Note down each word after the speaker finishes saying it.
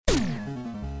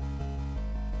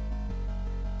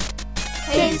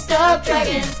Taste of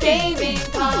Dragons Gaming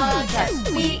Podcast.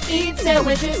 We eat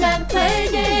sandwiches and play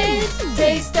games.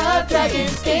 Taste of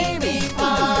Dragons Gaming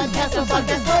Podcast. A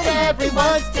podcast for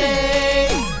everyone's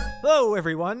taste. Hello,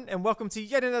 everyone, and welcome to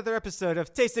yet another episode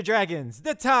of Taste of Dragons,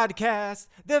 the Toddcast,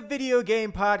 the video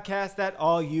game podcast that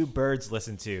all you birds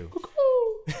listen to.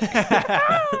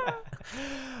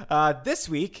 This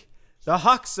week, the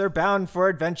Hawks are bound for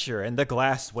adventure in the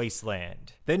Glass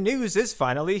Wasteland. The news is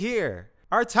finally here.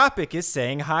 Our topic is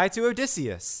saying hi to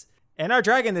Odysseus. And our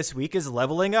dragon this week is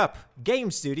leveling up. Game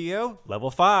Studio,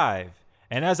 level 5.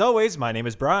 And as always, my name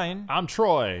is Brian. I'm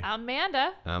Troy. I'm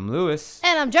Amanda. I'm Lewis.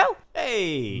 And I'm Joe.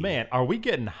 Hey! Man, are we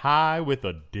getting high with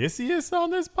Odysseus on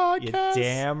this You're podcast?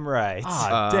 damn right.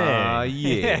 Dang.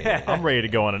 Yeah. I'm ready to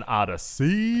go on an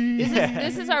odyssey.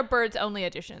 This is our birds only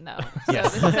edition, though. So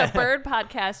this is a bird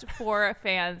podcast for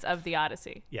fans of the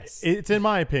Odyssey. Yes. It's in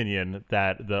my opinion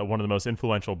that one of the most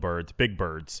influential birds, Big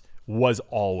Birds, was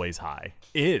always high.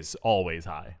 Is always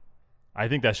high. I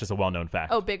think that's just a well-known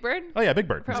fact. Oh, Big Bird? Oh, yeah, Big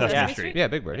Bird from From Sesame Sesame Street. Street? Yeah,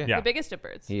 Big Bird. Yeah. Yeah. The biggest of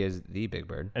birds. He is the big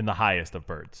bird. And the highest of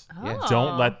birds. Yeah.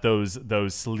 Don't let those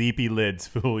sleepy lids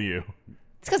fool you.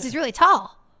 It's because he's really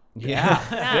tall. Yeah.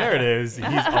 There it is. He's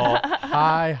all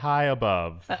high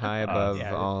above. High above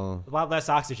Yeah. all. A lot less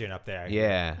oxygen up there.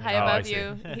 Yeah. High Oh, I above see.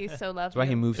 you. He's so lovely. That's why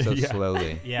he moves so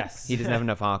slowly. Yes. He doesn't have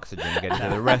enough oxygen to get into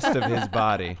the rest of his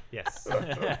body. Yes.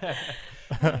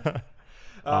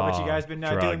 But you guys been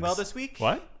doing drugs. well this week?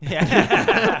 What?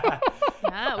 Yeah,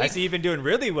 I see you've been doing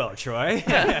really well, Troy.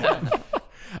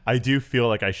 I do feel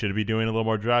like I should be doing a little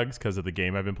more drugs because of the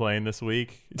game I've been playing this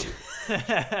week.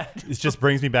 It just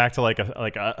brings me back to like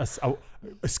a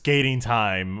skating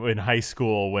time in high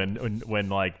school when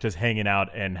like just hanging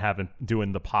out and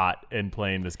doing the pot and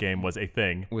playing this game was a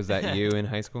thing. Was that you in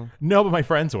high school? No, but my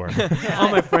friends were. All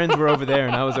my friends were over there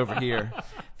and I was over here. I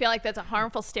feel like that's a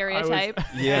harmful stereotype.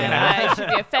 Yeah. And I should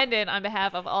be offended on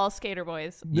behalf of all skater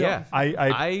boys. Yeah.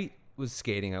 I was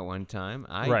skating at one time.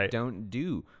 I Right. don't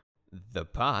do the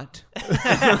pot.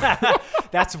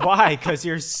 That's why, because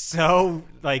you're so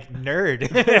like nerd.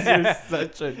 You're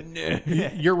such a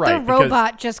nerd. you're right. The because-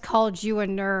 robot just called you a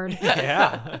nerd.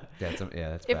 Yeah. That's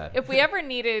If, bad. if we ever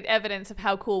needed evidence of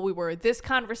how cool we were, this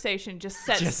conversation just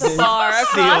sets Just the bar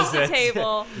across seals the it.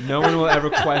 table. No one will ever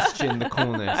question the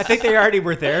coolness. I think they already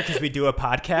were there because we do a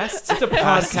podcast. it's a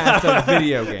podcast of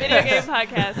video games. Video game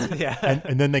podcast. Yeah.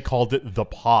 and then they called it the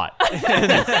pot.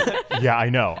 Yeah, I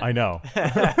know.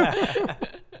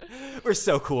 We're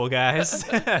so cool, guys.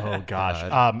 Oh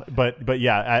gosh. But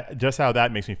yeah, just how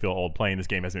that makes me feel old. Playing this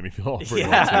game has made me feel old pretty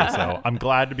well too. So I'm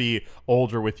glad to be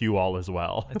older with you all as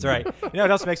well. That's right. You know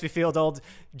what else makes me feel old?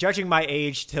 Judging my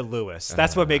age to Lewis.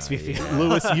 That's what makes me feel.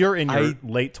 Lewis, you're in your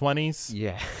late 20s.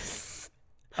 Yes.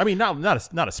 I mean, not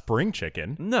a spring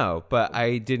chicken. No, but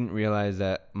I didn't realize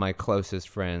that my closest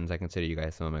friends, I consider you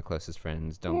guys some of my closest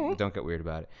friends. Don't get weird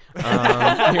about it.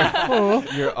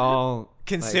 You're all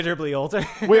Considerably older.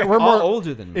 We're all more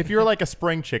older than me. If you're like a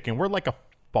spring chicken, we're like a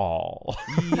fall.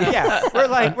 Yeah. We're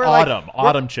like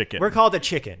autumn chicken. We're called a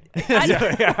chicken.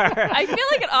 I feel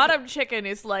like an autumn chicken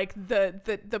is like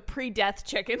the pre-death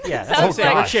chicken. Yeah, Sounds that's what I'm saying.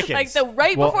 like, We're chickens. like the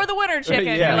right Well, before the winter chicken.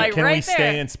 yeah. You're like Can right we there.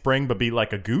 stay in spring but be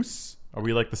like a goose? Are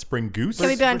we like the spring goose? Can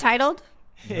we be untitled?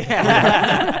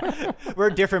 We're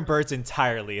different birds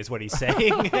entirely, is what he's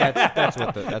saying. that's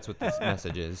what this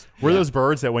message is. We're those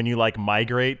birds that when you like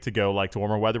migrate to go like to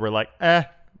warmer weather, we're like,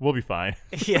 we'll be fine.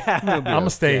 Yeah. I'm gonna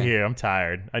stay okay. here. I'm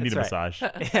tired. I need That's a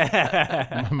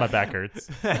massage. My back hurts.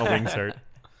 My wings hurt.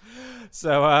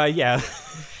 So, yeah.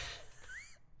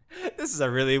 This is a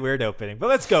really weird opening, but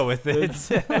let's go with it.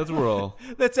 Let's roll.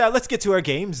 Let's get to our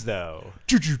games, though.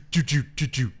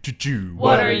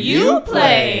 What are you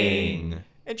playing?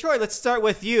 And Troy, let's start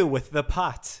with you with the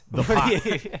pot. The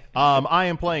pot. I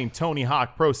am playing Tony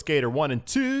Hawk Pro Skater 1 and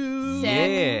 2. Sick.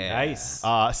 Yeah. Nice.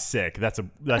 Sick. That's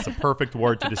a perfect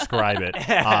word to describe it.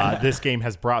 This game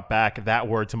has brought back that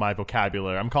word to my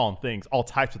vocabulary. I'm calling all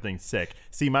types of things sick.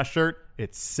 See my shirt?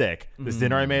 It's sick. This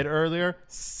dinner I made earlier?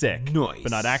 Sick. Nice.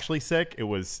 But not actually sick. It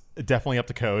was definitely up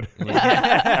to code.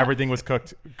 Everything was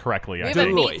cooked correctly. We I have a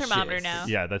think. meat Delicious. thermometer now.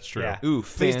 Yeah, that's true. Yeah. Ooh,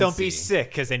 Please don't be fancy. sick,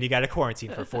 because then you got to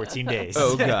quarantine for 14 days.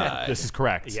 Oh god. This is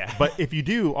correct. Yeah. But if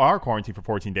you are quarantined for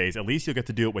 14 days, at least you'll get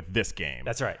to do it with this game.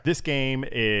 That's right. This game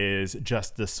is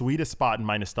just the sweetest spot in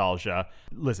my nostalgia.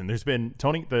 Listen, there's been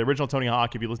the original Tony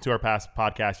Hawk. If you listen to our past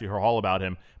podcast, you heard all about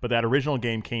him. But that original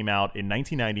game came out in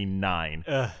 1999.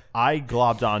 I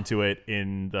globbed onto it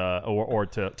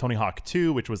to Tony Hawk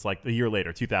 2, which was like a year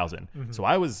later, 2000. So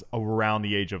I was around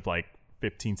the age of like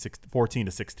 14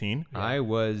 to 16. I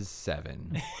was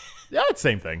 7. Yeah, it's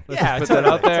same thing. Yeah, Put that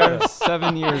out there.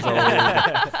 7 years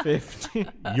old.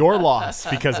 15. Your loss,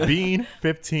 because being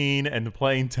 15 and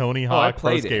playing Tony I Hawk Pro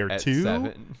played Skater it at 2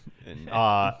 7.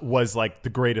 was like the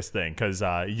greatest thing, because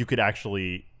you could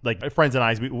actually, like, my friends and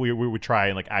I, we would try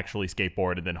and like actually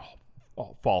skateboard and then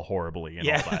fall horribly and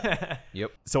all that.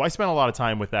 Yep. So I spent a lot of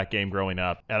time with that game growing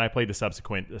up, and I played the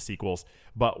subsequent sequels.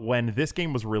 But when this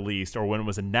game was released, or when it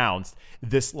was announced,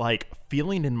 this like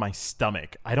feeling in my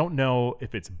stomach, I don't know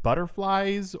if it's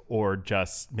butterflies or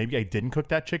just maybe I didn't cook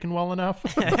that chicken well enough,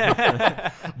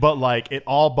 but like it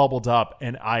all bubbled up,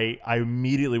 and I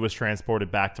immediately was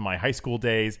transported back to my high school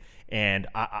days. And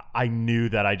I knew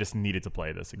that I just needed to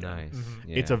play this again. Nice.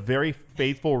 Yeah. It's a very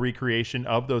faithful recreation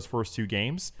of those first 2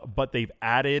 games, but they've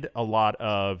added a lot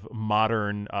of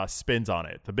modern spins on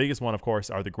it. The biggest one, of course,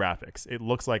 are the graphics. It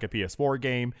looks like a PS4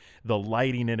 game. The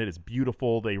lighting in it is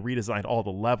beautiful. They redesigned all the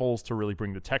levels to really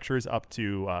bring the textures up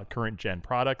to current gen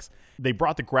products. They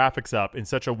brought the graphics up in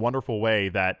such a wonderful way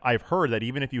that I've heard that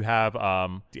even if you have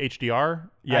HDR,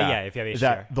 if you have HDR,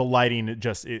 that the lighting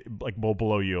just will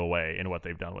blow you away in what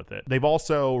they've done with it. They've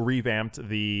also revamped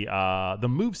the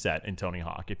moveset in Tony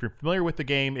Hawk. If you're familiar with the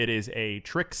game, it is a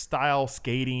trick style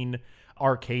skating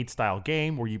arcade style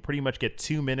game where you pretty much get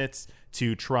 2 minutes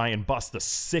to try and bust the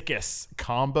sickest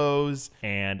combos,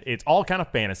 and it's all kind of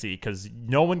fantasy because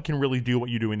no one can really do what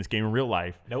you do in this game in real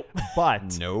life. Nope.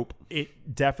 But Nope.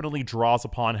 it definitely draws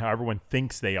upon how everyone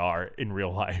thinks they are in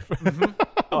real life.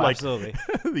 Oh, Like, absolutely.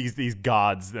 these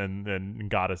gods and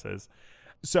goddesses.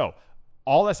 So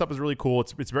all that stuff is really cool.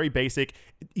 It's very basic.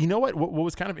 You know what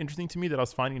was kind of interesting to me that I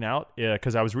was finding out,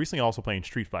 because I was recently also playing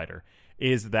Street Fighter,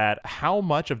 is that how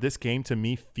much of this game to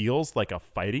me feels like a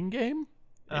fighting game.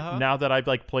 Now that I've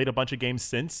like played a bunch of games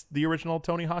since the original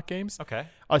Tony Hawk games. Okay.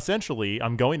 Essentially,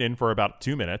 I'm going in for about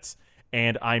 2 minutes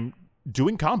and I'm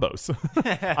doing combos.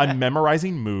 I'm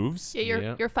memorizing moves.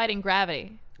 Yeah, you're fighting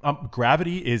gravity.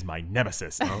 Gravity is my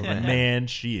nemesis. Man,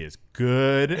 she is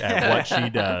good at what she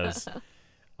does.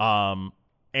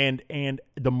 And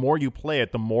the more you play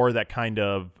it, the more that kind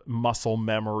of muscle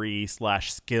memory /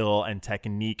 skill and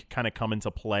technique kind of come into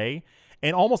play.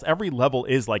 And almost every level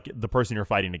is like the person you're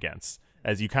fighting against.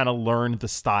 As you kind of learn the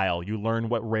style, you learn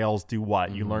what rails do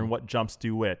what, you learn what jumps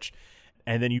do which,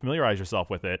 and then you familiarize yourself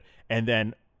with it, and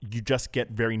then you just get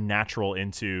very natural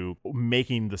into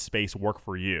making the space work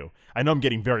for you. I know I'm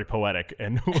getting very poetic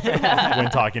and when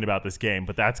talking about this game,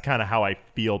 but that's kind of how I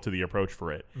feel to the approach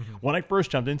for it. When I first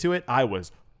jumped into it, I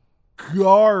was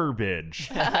garbage.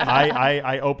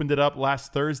 I opened it up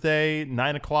last Thursday,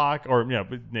 9 o'clock, or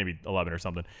maybe 11 or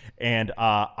something, and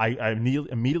I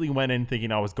immediately went in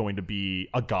thinking I was going to be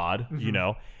a god,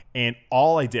 and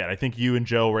all I did, I think you and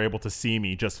Joe were able to see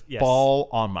me just fall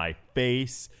on my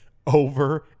face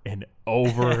over and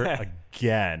over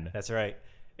again. That's right.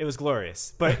 It was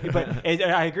glorious. But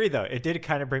I agree, though. It did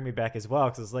kind of bring me back as well,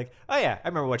 because it was like, oh, yeah, I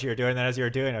remember what you were doing. And then as you were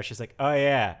doing it, I was just like, oh,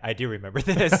 yeah, I do remember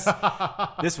this.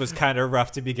 This was kind of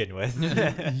rough to begin with.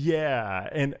 Yeah.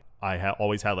 And I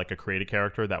always had like a creative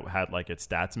character that had like its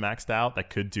stats maxed out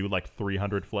that could do like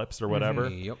 300 flips or whatever.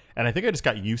 Yep. And I think I just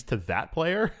got used to that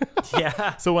player.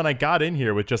 Yeah. So when I got in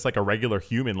here with just like a regular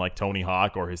human like Tony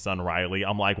Hawk or his son Riley,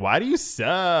 I'm like, why do you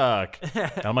suck?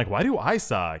 And I'm like, why do I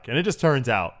suck? And it just turns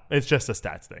out it's just a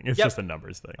stats thing. It's just a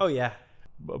numbers thing. Oh, yeah.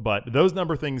 But those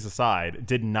number things aside,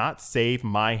 did not save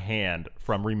my hand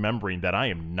from remembering that I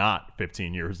am not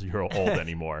 15 years old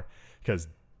anymore. Because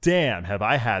damn, have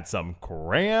I had some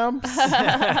cramps?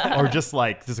 Or just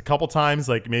a couple times,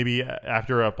 like maybe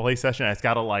after a play session, I just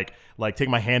gotta like take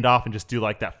my hand off and just do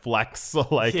like that flex,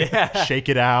 shake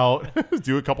it out,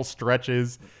 do a couple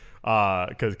stretches.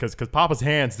 Because Papa's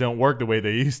hands don't work the way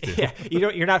they used to. Yeah,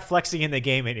 you're not flexing in the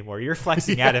game anymore. You're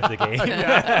flexing out of the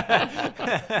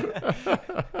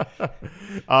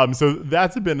game. So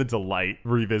that's been a delight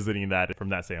revisiting that from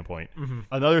that standpoint.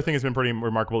 Another thing that's been pretty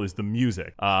remarkable is the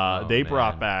music. They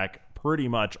brought back pretty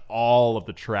much all of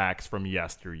the tracks from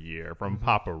yesteryear, from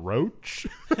Papa Roach.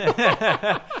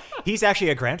 He's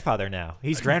actually a grandfather now.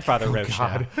 He's Grandfather Roach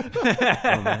now.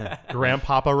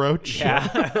 Grandpapa Roach? Yeah.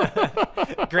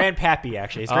 Grandpappy,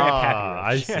 actually. He's Grandpappy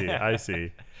Roach. I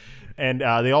see. And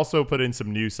they also put in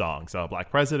some new songs.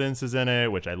 Black Presidents is in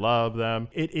it, which I love them.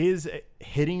 It is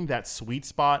hitting that sweet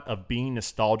spot of being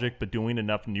nostalgic, but doing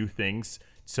enough new things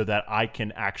so that I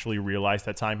can actually realize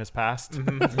that time has passed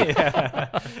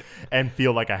and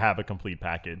feel like I have a complete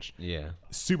package. Yeah.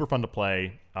 Super fun to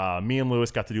play. Me and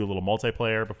Lewis got to do a little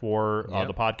multiplayer before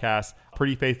the podcast.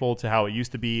 Pretty faithful to how it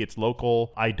used to be. It's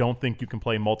local. I don't think you can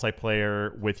play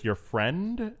multiplayer with your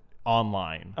friend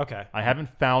online. Okay. I haven't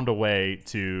found a way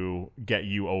to get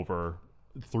you over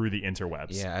through the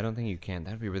interwebs. Yeah, I don't think you can.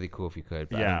 That'd be really cool if you could,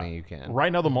 but I Yeah. don't think you can.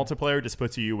 Right now, the multiplayer just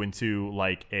puts you into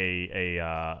like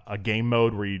a game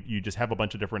mode where you just have a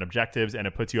bunch of different objectives, and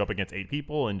it puts you up against 8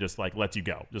 people and just like lets you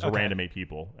go, just a random 8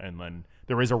 people. And then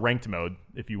there is a ranked mode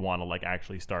if you want to like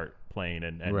actually start playing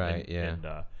and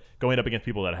going up against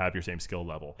people that have your same skill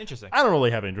level. Interesting. I don't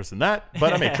really have interest in that,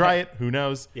 but I may try it. Who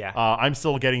knows? Yeah. I'm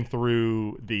still getting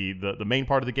through the main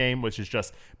part of the game, which is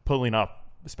just pulling up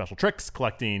special tricks,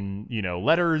 collecting,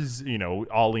 letters,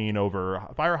 ollieing over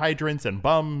fire hydrants and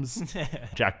bums.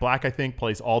 Jack Black, I think,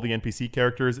 plays all the NPC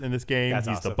characters in this game. That's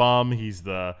he's awesome. the bum. He's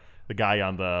the guy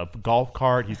on the golf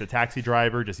cart. He's the taxi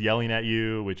driver just yelling at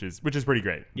you, which is pretty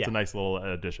great. Yeah. It's a nice little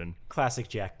addition. Classic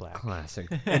Jack Black. Classic.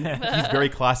 He's very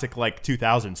classic, like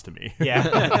 2000s to me.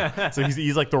 Yeah. So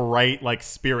he's like the right like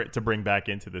spirit to bring back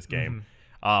into this game.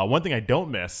 One thing I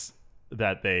don't miss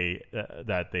that they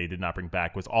did not bring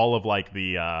back was all of like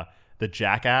the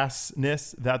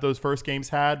jackassness that those first games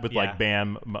had with like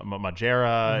Bam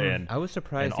Margera and I was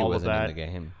surprised and he all of wasn't in that. the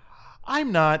game.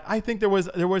 I'm not. I think there was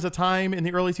a time in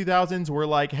the early 2000s where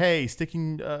like, hey,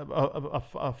 sticking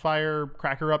a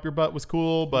firecracker up your butt was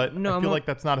cool, but No, I feel like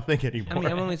that's not a thing anymore. I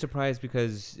mean, I'm only surprised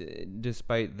because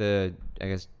despite the, I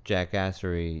guess,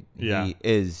 jackassery, he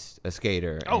is a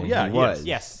skater. Oh, and yeah, he he was is.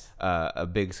 Yes. a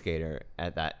big skater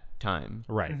at that time.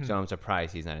 Right. So I'm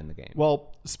surprised he's not in the game.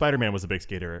 Well, Spider-Man was a big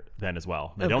skater then as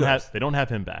well. They Of don't course. have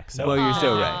him back. So Well, you're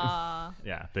so right.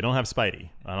 yeah, they don't have Spidey.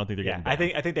 I don't think they're Yeah, getting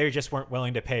back. I think they just weren't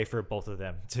willing to pay for both of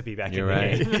them to be back You're in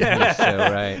right. the game. You're so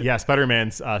right. Yeah,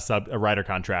 Spider-Man's rider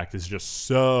contract is just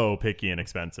so picky and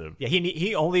expensive. Yeah,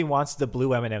 he only wants the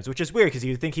blue M&Ms, which is weird because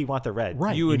you'd think he'd want the red.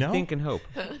 Right. You would know? think and hope.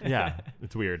 Yeah,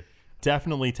 it's weird.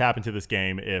 Definitely tap into this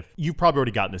game if you've probably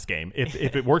already gotten this game.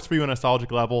 If it works for you on a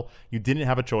nostalgic level, you didn't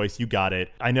have a choice, you got it.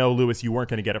 I know, Lewis, you weren't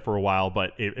going to get it for a while,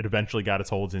 but it eventually got its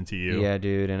holds into you. Yeah,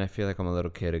 dude, and I feel like I'm a little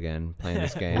kid again playing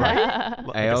this game. Like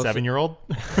I a also- 7-year-old?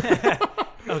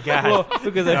 Oh god. Well,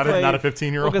 because Not a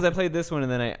 15-year-old? Because I played this one,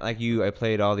 and then I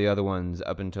played all the other ones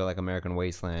up until like American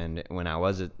Wasteland when I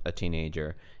was a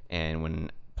teenager, and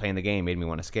when playing the game made me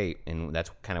want to skate, and that's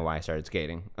kind of why I started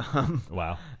skating.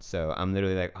 Wow. So I'm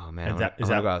literally like, oh man, I Is want that-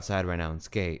 to go outside right now and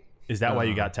skate. Is that why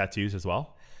you got tattoos as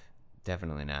well?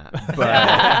 Definitely not.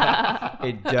 But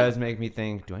it does make me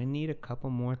think, do I need a couple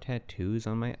more tattoos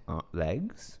on my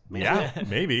legs? Yeah,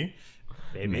 maybe.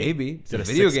 Maybe. Some Did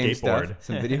a video sick game skateboard. stuff.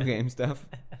 Some video game stuff.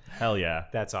 Hell yeah.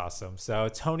 That's awesome. So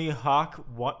Tony Hawk,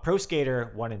 Pro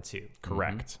Skater 1 and 2.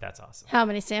 Correct. That's awesome. How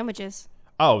many sandwiches?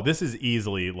 Oh, this is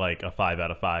easily like a 5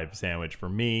 out of 5 sandwich for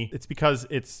me. It's because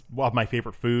it's my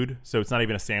favorite food, so it's not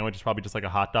even a sandwich. It's probably just like a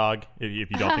hot dog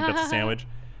if you don't think that's a sandwich.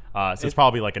 So it's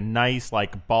probably like a nice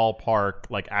like ballpark,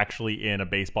 like actually in a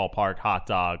baseball park hot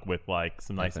dog with like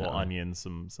some nice little Definitely. onions,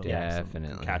 some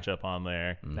Definitely. ketchup on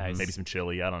there, Nice. maybe some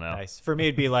chili. I don't know. Nice. For me,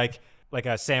 it'd be like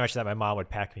a sandwich that my mom would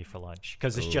pack me for lunch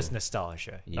because it's just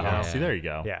nostalgia. Yeah. See, there you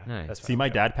go. Yeah. Nice. That's See, my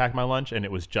dad packed my lunch, and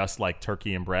it was just like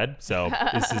turkey and bread. So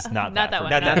this is not Not that for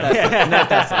one. me. Not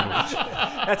that sandwich.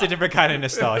 That's a different kind of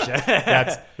nostalgia.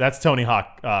 That's Tony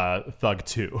Hawk Thug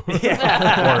 2.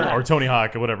 or Tony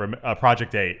Hawk, whatever,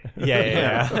 Project 8.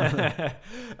 yeah.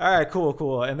 All right,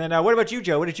 cool. And then what about you,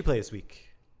 Joe? What did you play this week?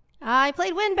 I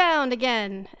played Windbound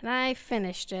again, and I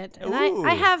finished it. And Ooh.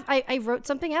 I wrote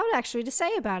something out actually to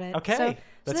say about it. Okay, So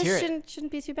let's this hear it.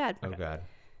 shouldn't be too bad. Oh, God.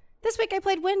 This week I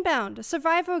played Windbound, a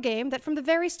survival game that from the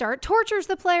very start tortures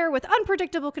the player with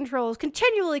unpredictable controls,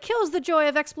 continually kills the joy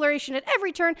of exploration at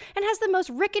every turn, and has the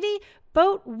most rickety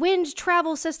boat wind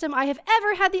travel system I have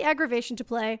ever had the aggravation to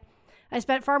play. I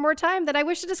spent far more time than I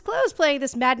wish to disclose playing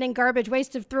this maddening garbage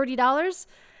waste of $30.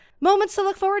 Moments to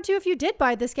look forward to if you did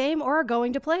buy this game or are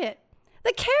going to play it.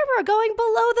 The camera going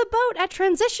below the boat at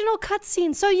transitional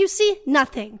cutscenes so you see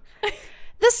nothing.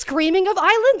 The screaming of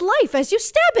island life as you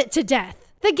stab it to death.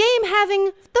 The game having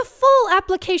the full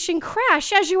application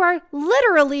crash as you are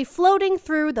literally floating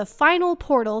through the final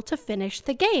portal to finish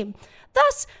the game,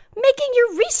 thus making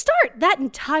you restart that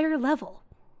entire level.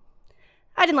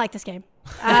 I didn't like this game.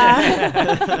 I'm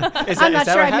not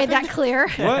sure I made that clear.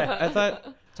 What? I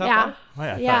thought... Yeah.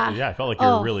 I felt like you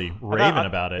were really raving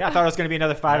about it. Yeah, I thought it was going to be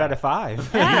another 5 out of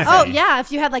 5. Yeah. Oh, yeah,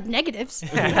 if you had like negatives.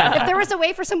 If there was a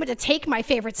way for someone to take my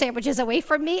favorite sandwiches away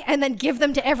from me and then give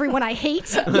them to everyone I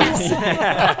hate, yes.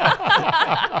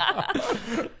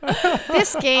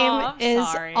 This game I'm is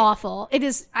sorry. awful. It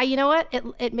is, you know what?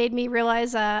 It made me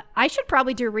realize I should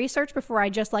probably do research before I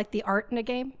just like the art in a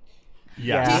game.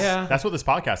 Yes. Yeah. That's what this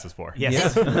podcast is for.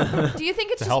 Yes. Do you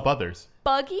think it's To just help others.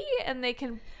 buggy and they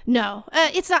can? No,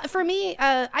 it's not. For me,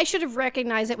 I should have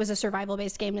recognized it was a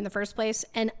survival-based game in the first place,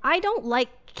 and I don't like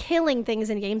killing things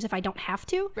in games if I don't have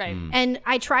to. Right. And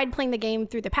I tried playing the game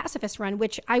through the pacifist run,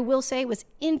 which I will say was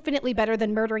infinitely better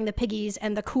than murdering the piggies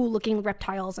and the cool-looking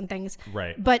reptiles and things.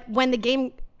 Right. But when the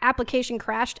game application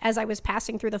crashed as I was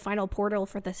passing through the final portal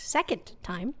for the second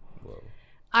time,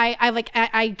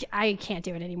 I can't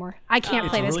do it anymore. I can't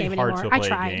play this It's really game hard anymore. to I play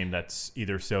tried. a game that's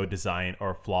either so designed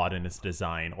or flawed in its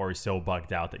design or so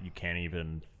bugged out that you can't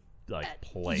even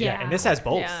play. yeah. And this has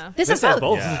both. Yeah. This has has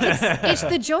both. It's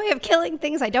the joy of killing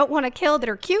things I don't want to kill that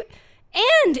are cute,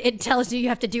 and it tells you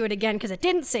have to do it again because it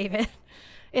didn't save it.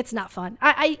 It's not fun.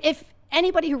 If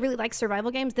anybody who really likes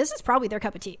survival games, this is probably their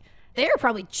cup of tea. They're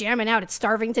probably jamming out at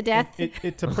starving to death.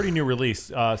 It's a pretty new release,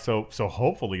 so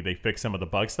hopefully they fix some of the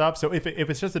bug stuff. So if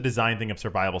it's just a design thing of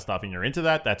survival stuff and you're into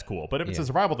that, that's cool. But if it's a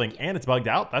survival thing and it's bugged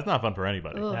out, that's not fun for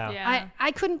anybody. Yeah. Yeah.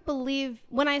 I couldn't believe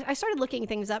when I started looking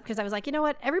things up because I was like, you know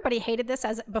what? Everybody hated this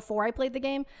as before I played the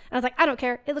game. And I was like, I don't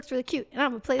care. It looks really cute. And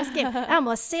I'm going to play this game. And I'm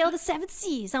going to sail the seven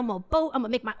seas. I'm going to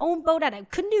make my own boat out of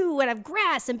canoe, out of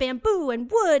grass and bamboo and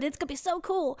wood. It's going to be so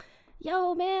cool.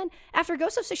 Yo, man, after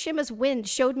Ghost of Tsushima's wind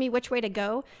showed me which way to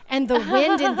go, and the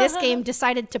wind in this game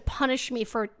decided to punish me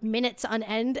for minutes on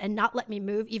end and not let me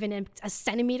move even a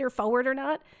centimeter forward or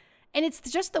not. And it's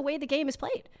just the way the game is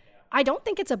played. I don't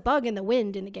think it's a bug in the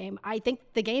wind in the game. I think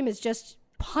the game is just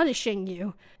punishing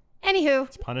you.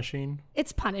 Anywho, Punishing.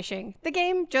 it's punishing. The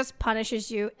game just punishes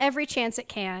you every chance it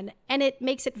can, and it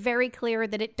makes it very clear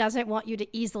that it doesn't want you to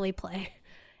easily play.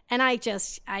 And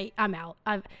I'm out.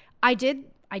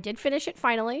 I did finish it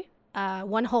finally,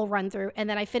 one whole run through, and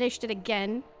then I finished it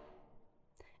again.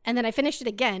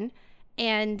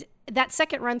 And that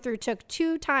second run through took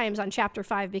 2 times on chapter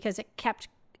 5 because it kept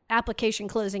application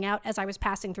closing out as I was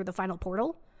passing through the final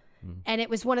portal. And it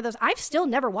was one of those, I've still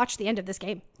never watched the end of this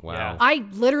game. Wow. Yeah. I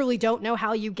literally don't know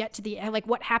how you get to the end, like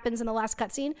what happens in the last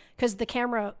cutscene, because the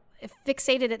camera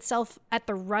fixated itself at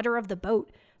the rudder of the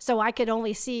boat. So I could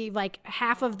only see like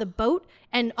half of the boat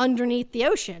and underneath the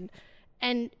ocean.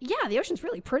 And yeah, the ocean's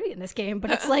really pretty in this game,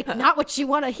 but it's like not what you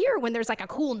want to hear when there's like a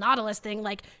cool Nautilus thing,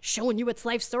 like showing you its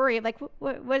life story. Like,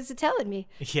 what is it telling me?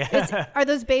 Yeah. Are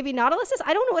those baby Nautiluses?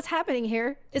 I don't know what's happening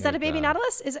here. Is that a baby God.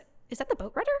 Nautilus? Is that the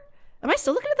boat rudder? Am I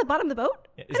still looking at the bottom of the boat?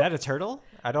 Is that a turtle?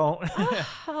 I don't.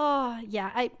 Oh,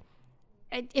 yeah.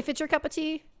 If it's your cup of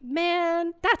tea,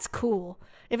 man, that's cool.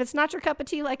 If it's not your cup of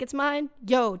tea like it's mine,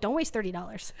 yo, don't waste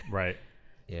 $30. Right.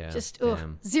 Yeah. Just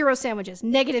damn. 0 sandwiches,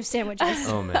 negative sandwiches.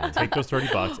 Oh man. Take those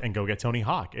 $30 and go get Tony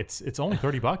Hawk. It's only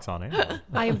 $30 on Amazon.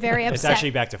 I am very upset. It's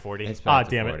actually back to 40. It's back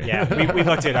to damn it. 40. Yeah, we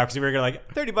looked it up because we were gonna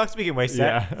like $30 we can waste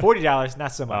that. Yeah. $40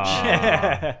 not so much.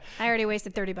 I already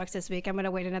wasted $30 this week. I'm going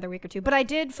to wait another week or two. But I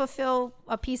did fulfill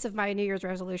a piece of my New Year's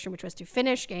resolution, which was to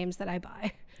finish games that I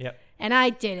buy. Yep, And I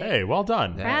did it. Hey, well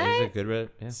done. That is a Right?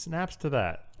 good. Snaps to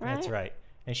that. that's right.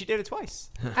 And she did it twice.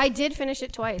 I did finish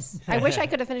it twice. I wish I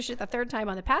could have finished it the third time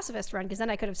on the pacifist run because then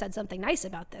I could have said something nice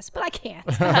about this, but I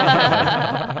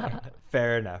can't.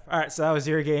 Fair enough. All right, so that was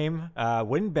your game,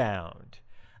 Windbound.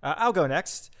 I'll go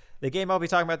next. The game I'll be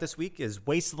talking about this week is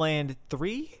Wasteland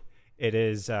 3. It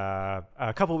is a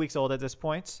couple weeks old at this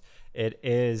point. It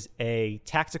is a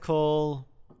tactical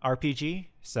RPG,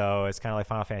 so it's kind of like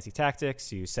Final Fantasy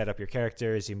Tactics. You set up your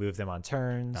characters, you move them on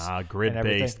turns. Grid-based and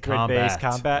everything. combat. Grid-based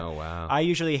combat. Oh, wow. I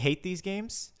usually hate these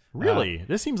games. Really?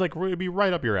 This seems like it would be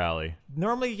right up your alley.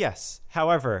 Normally, yes.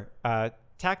 However,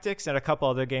 Tactics and a couple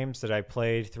other games that I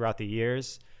played throughout the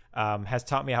years has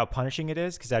taught me how punishing it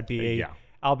is because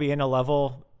I'll be in a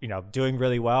level, doing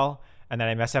really well, and then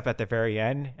I mess up at the very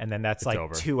end, and then that's like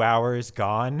over. 2 hours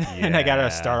gone, and I gotta Yeah.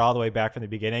 start all the way back from the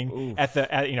beginning. At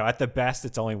the best,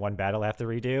 it's only one battle I have to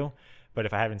redo, but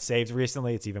if I haven't saved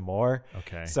recently, it's even more.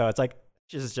 Okay. So it's like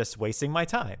just wasting my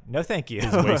time. No, thank you.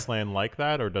 Is Wasteland like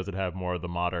that, or does it have more of the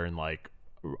modern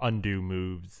undo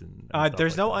moves? And stuff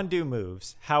There's like no that? undo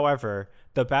moves. However,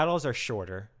 the battles are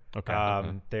shorter.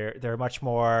 Okay. They're much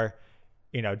more,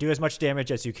 do as much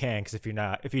damage as you can, because if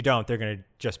you don't, they're gonna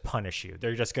just punish you.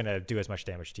 They're just gonna do as much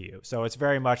damage to you. So it's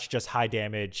very much just high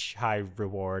damage, high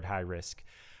reward, high risk,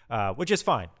 which is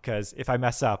fine because if I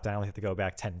mess up, then I only have to go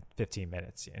back 10, 15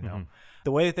 minutes.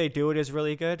 The way that they do it is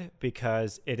really good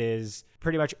because it is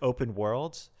pretty much open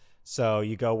world. So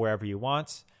you go wherever you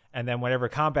want. And then whenever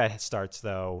combat starts,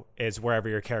 though, is wherever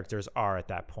your characters are at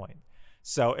that point.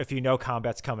 So if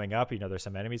combat's coming up, there's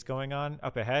some enemies going on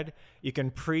up ahead, you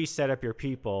can pre-set up your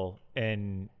people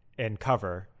in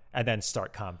cover and then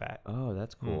start combat. Oh,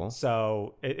 that's cool.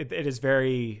 So it is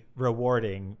very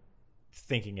rewarding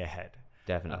thinking ahead.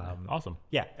 Definitely. Awesome.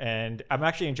 Yeah, and I'm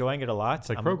actually enjoying it a lot. It's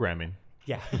like programming.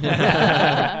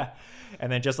 Yeah. And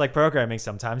then just like programming,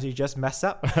 sometimes you just mess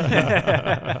up.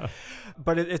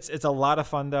 But it's a lot of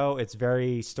fun, though. It's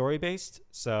very story-based.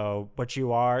 So what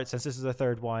you are, since this is the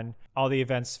third one, all the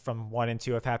events from 1 and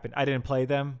 2 have happened. I didn't play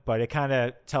them, but it kind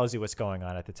of tells you what's going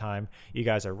on at the time. You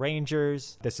guys are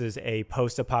rangers. This is a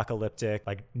post-apocalyptic,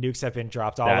 like nukes have been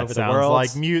dropped all over the world. That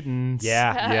sounds like mutants.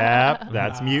 Yeah. Yep,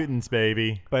 that's mutants,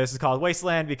 baby. But this is called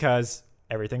Wasteland because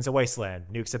everything's a wasteland.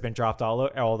 Nukes have been dropped all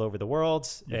over the world,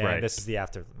 and Right. this is the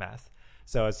aftermath.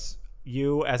 So it's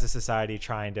you as a society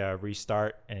trying to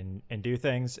restart and do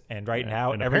things. And right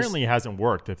now, And apparently it hasn't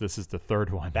worked if this is the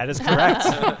third one. that is correct.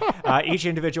 Each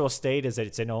individual state is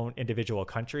its own individual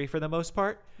country for the most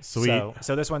part. Sweet.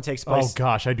 So this one takes Oh place.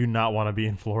 gosh, I do not want to be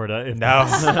in Florida. If No,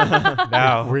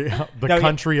 no. the No,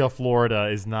 country of Florida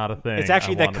is not a thing. It's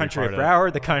actually I the want to be country of part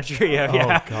Broward, the country of Oh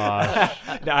yeah. gosh.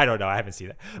 No, I don't know. I haven't seen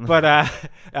that.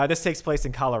 But this takes place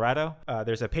in Colorado.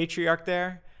 There's a patriarch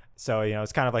there. So,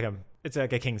 it's kind of like it's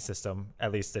like a king system,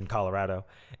 at least in Colorado.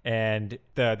 And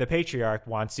the patriarch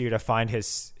wants you to find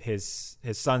his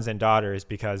sons and daughters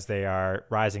because they are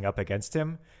rising up against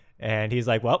him. And he's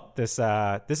like, well, this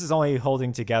is only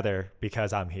holding together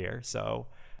because I'm here. So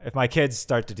if my kids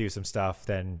start to do some stuff,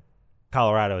 then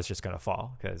Colorado is just going to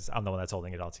fall because I'm the one that's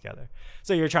holding it all together.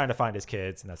 So you're trying to find his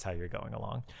kids, and that's how you're going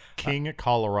along. King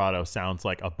Colorado sounds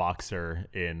like a boxer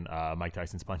in Mike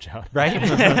Tyson's Punch-Out. Right?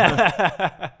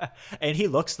 And he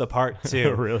looks the part,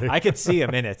 too. Really? I could see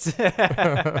him in it.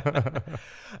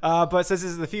 But since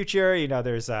this is the future,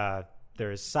 there's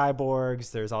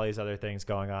cyborgs, there's all these other things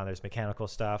going on, there's mechanical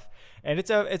stuff. And it's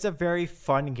a very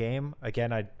fun game.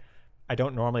 Again, I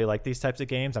don't normally like these types of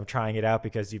games. I'm trying it out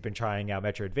because you've been trying out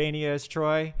Metroidvanias,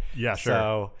 Troy. Yeah, sure.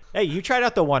 So, hey, you tried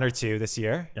out the 1 or 2 this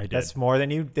year. I did. That's more than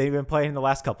they've been playing in the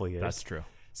last couple of years. That's true.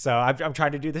 So I'm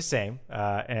trying to do the same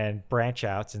and branch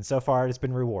out. And so far, it's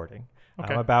been rewarding.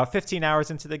 Okay. I'm about 15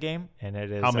 hours into the game, and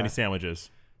it is... How many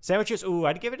sandwiches? Sandwiches? Ooh,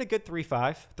 I'd give it a good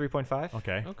 3.5.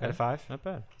 Okay. Out of 5. Not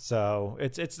bad. So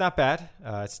it's not bad.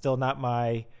 It's still not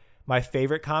my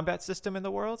favorite combat system in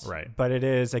the world. Right. But it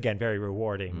is, again, very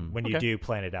rewarding when you Okay. do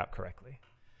plan it out correctly.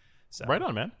 So, Right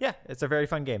on, man. Yeah, it's a very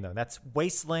fun game, though. That's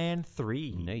Wasteland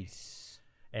 3. Nice.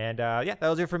 And that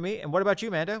was it for me. And what about you,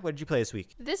 Amanda? What did you play this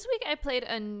week? This week I played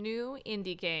a new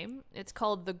indie game. It's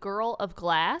called The Girl of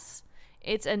Glass.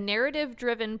 It's a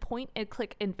narrative-driven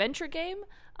point-and-click adventure game.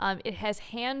 It has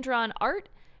hand-drawn art,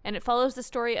 and it follows the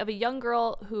story of a young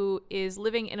girl who is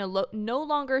living in a no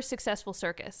longer successful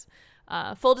circus.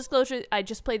 Full disclosure, I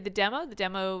just played the demo. The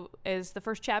demo is the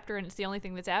first chapter, and it's the only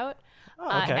thing that's out.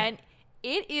 Oh, okay. And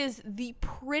it is the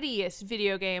prettiest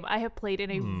video game I have played in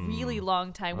a really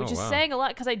long time, which is wow. saying a lot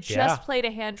because I just Yeah. played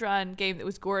a hand-drawn game that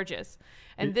was gorgeous.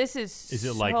 And this is Is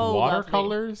it so like lovely.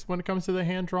 watercolors when it comes to the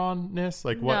hand drawnness?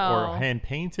 Like what No. or hand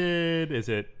painted? Is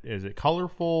it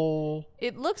colorful?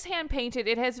 It looks hand painted.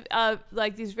 It has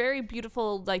like these very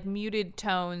beautiful like muted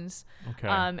tones. Okay.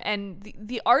 And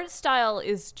the art style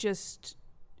is just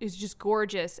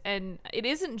gorgeous. And it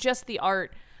isn't just the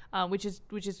art, which is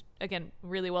again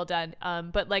really well done.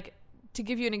 But like to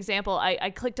give you an example, I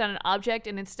clicked on an object,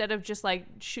 and instead of just like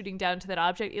shooting down to that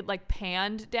object, it like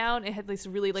panned down. It had this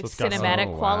really like it's got some- cinematic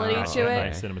Oh, quality wow. to it.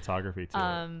 Nice cinematography to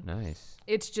it. Nice.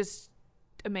 It's just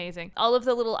amazing. All of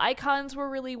the little icons were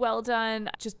really well done.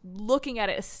 Just looking at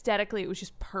it aesthetically, it was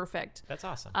just perfect. That's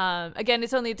awesome. Again,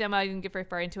 it's only a demo. I didn't get very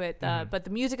far into it, but the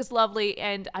music is lovely,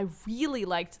 and I really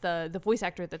liked the voice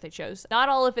actor that they chose. Not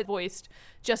all of it voiced,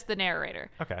 just the narrator.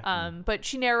 Okay. But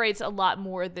she narrates a lot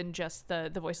more than just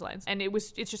the voice lines, and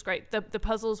it's just great. The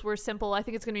puzzles were simple. I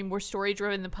think it's going to be more story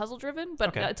driven than puzzle driven, but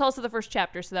Okay. it's also the first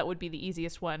chapter, so that would be the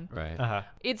easiest one. Right. Uh-huh.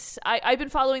 I've been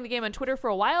following the game on Twitter for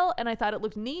a while, and I thought it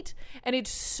looked neat, and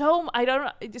it's so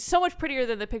much prettier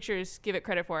than the pictures give it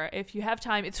credit for. If you have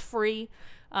time, it's free.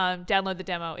 Download the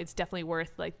demo. It's definitely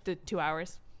worth like the 2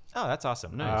 hours. Oh, that's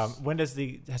awesome. Nice. When does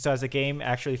has the game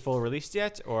actually full released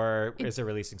yet, or is it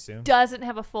releasing soon? Doesn't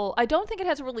have a full. I don't think it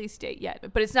has a release date yet,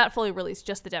 but it's not fully released.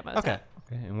 Just the demos. Okay.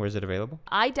 Okay. And where's it available?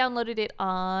 I downloaded it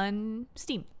on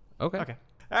Steam. Okay. Okay.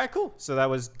 All right, cool. So that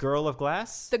was Girl of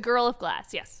Glass. The Girl of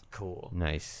Glass. Yes. Cool.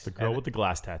 Nice. The girl with the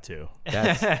glass tattoo.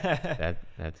 That's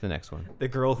that's the next one. The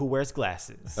girl who wears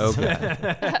glasses. Okay.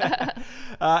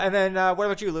 And then what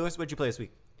about you, Lewis? What'd you play this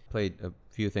week? Played a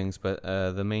few things, but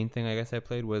the main thing I guess I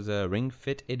played was Ring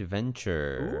Fit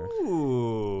Adventure.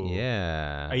 Ooh.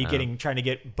 Yeah. Are you trying to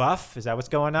get buff? Is that what's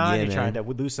going on? Yeah, Are you trying man.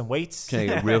 to lose some weights? Trying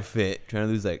to get real fit, trying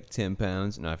to lose like 10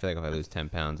 pounds. No, I feel like if I lose 10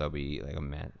 pounds, I'll be like a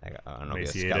man. Like, I don't know, be a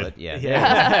Emaciated. skeleton. Yeah,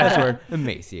 Yeah. that's the word.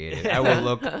 Emaciated. I will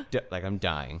look like I'm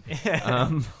dying.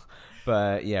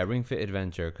 But yeah, Ring Fit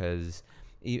Adventure, because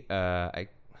a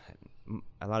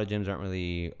lot of gyms aren't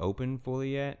really open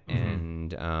fully yet,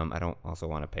 and I don't also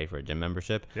want to pay for a gym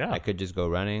membership. Yeah. I could just go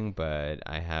running, but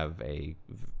I have a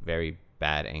very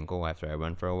bad ankle after I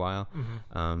run for a while.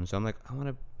 So I'm like, I want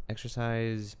to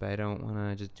exercise, but I don't want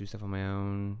to just do stuff on my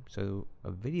own. So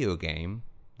a video game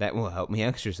that will help me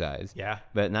exercise. Yeah.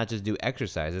 But not just do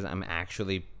exercises. I'm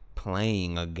actually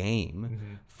playing a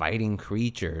game, fighting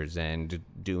creatures and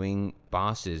doing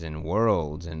bosses and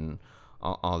worlds and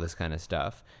all this kind of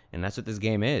stuff. And that's what this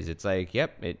game is. It's like,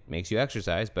 yep, it makes you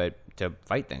exercise, but to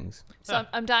fight things. So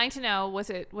I'm dying to know, was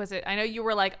it, I know you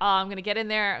were like, oh, I'm going to get in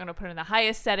there, I'm going to put it in the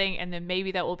highest setting, and then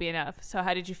maybe that will be enough. So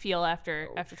how did you feel after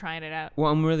trying it out?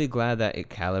 Well, I'm really glad that it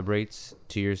calibrates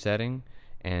to your setting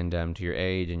and to your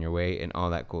age and your weight and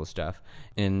all that cool stuff.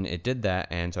 And it did that,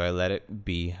 and so I let it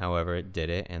be however it did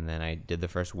it. And then I did the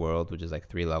first world, which is like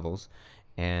 3 levels,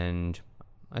 and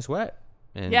I sweat.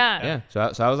 And Yeah. So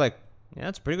I was like, yeah,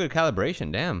 that's pretty good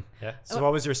calibration. Damn. Yeah. So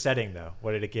what was your setting though?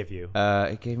 What did it give you?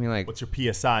 It gave me like What's your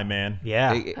PSI, man?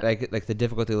 Yeah. like the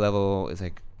difficulty level is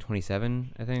like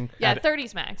 27, I think. Yeah,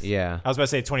 30's max. Yeah. I was about to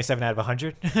say 27 out of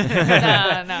 100.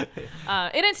 No.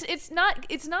 And it's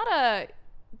not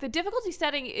the difficulty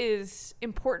setting is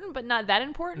important, but not that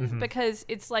important because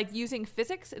it's like using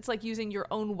physics. It's like using your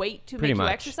own weight to Pretty make you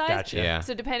much. exercise. Gotcha. Yeah.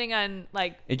 So depending on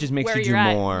like It just makes where you do you're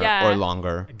at. more Yeah. or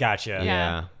longer. Gotcha.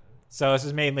 Yeah. So this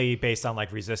is mainly based on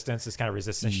like resistance. It's kind of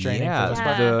resistance training. Yeah. For the most Yeah.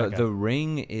 part? The Okay.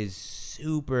 ring is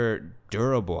super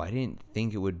durable. I didn't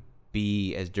think it would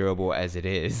be as durable as it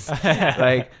is.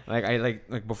 like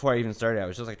before I even started, I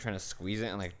was just like trying to squeeze it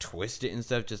and like twist it and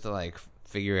stuff just to like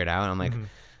figure it out. And I'm like,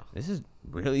 this is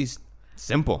really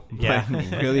simple, Yeah.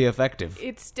 but really effective.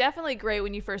 It's definitely great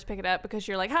when you first pick it up because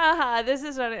you're like, ha, this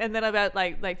is what, and then about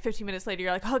like 15 minutes later,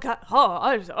 you're like, oh god,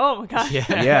 oh my god,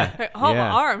 Yeah. oh Yeah. my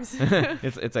arms.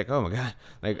 It's like, oh my god.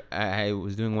 Like I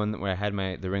was doing one where I had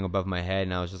the ring above my head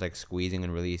and I was just like squeezing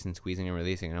and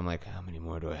releasing, and I'm like, how many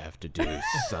more do I have to do,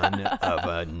 son of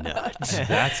a nut?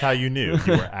 That's how you knew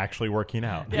you were actually working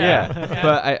out. Yeah.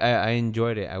 But I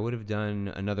enjoyed it. I would have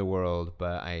done another world,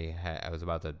 but I was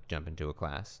about to jump into a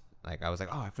class. Like I was like,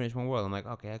 oh, I finished one world. I'm like,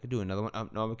 okay, I could do another one. Oh,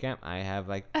 no, I can't. I have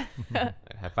like, I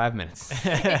have 5 minutes.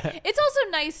 It's also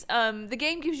nice. The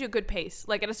game gives you a good pace.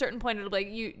 Like at a certain point, it'll be like,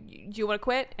 do you want to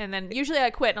quit? And then usually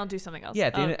I quit and I'll do something else. Yeah,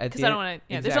 at the end, because I don't want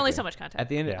to. Yeah, there's only so much content. At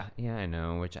the end, Yeah. yeah, I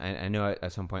know. Which I know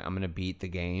at some point I'm gonna beat the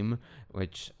game,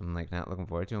 which I'm like not looking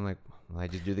forward to. I'm like, will I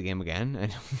just do the game again?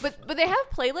 But they have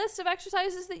playlists of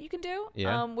exercises that you can do,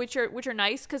 Yeah. which are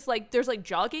nice because like there's like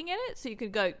jogging in it, so you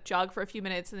could go jog for a few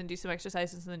minutes and then do some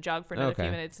exercises and then jog for another few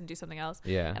Okay. minutes and do something else.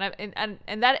 Yeah.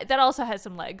 And that also has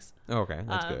some legs. Okay,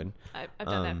 that's good. I've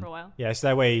done that for a while. Yeah, so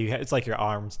that way it's like your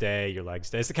arms day, your legs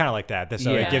day. It's kind of like that.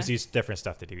 So Yeah. it gives you different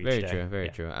stuff to do each Very day. true, very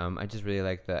Yeah. true. I just really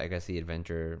like the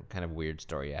adventure kind of weird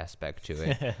story aspect to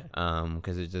it,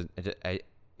 because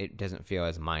it doesn't feel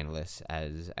as mindless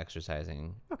as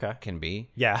exercising Okay. can be.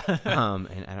 Yeah.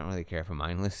 And I don't really care for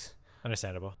mindless.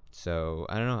 Understandable. So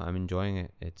I don't know. I'm enjoying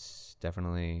it. It's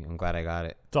definitely. I'm glad I got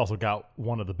it. It's also got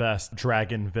one of the best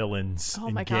dragon villains Oh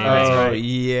in my games. God. That's right.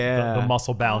 yeah. The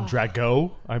muscle-bound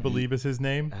Drago, I believe is his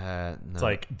name. No. It's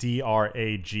like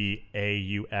Dragaux.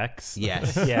 Yes.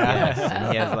 Yeah. Yes.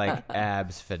 And he has like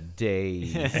abs for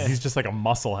days. And he's just like a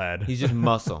muscle head. He's just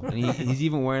muscle, and he's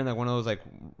even wearing like one of those like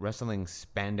wrestling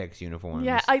spandex uniforms.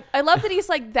 Yeah, I love that he's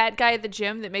like that guy at the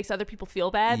gym that makes other people feel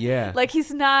bad. Yeah. Like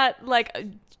he's not like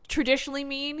traditionally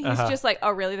mean. He's just like,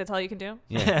 oh really? That's all you can do?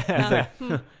 Yeah. He's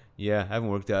like, yeah, I haven't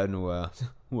worked out in a while.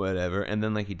 Whatever. And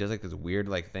then like he does like this weird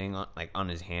like thing on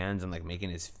his hands and like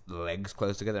making his legs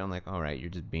close together. I'm like, all right, you're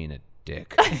just being a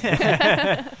dick.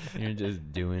 You're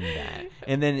just doing that.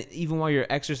 And then even while you're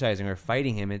exercising or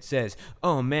fighting him, it says,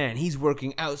 oh man, he's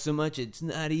working out so much it's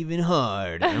not even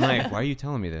hard. And I'm like, why are you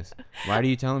telling me this? Why are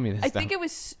you telling me this I stuff? think it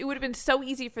would have been so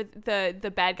easy for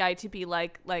the bad guy to be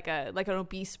like an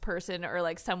obese person or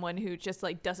like someone who just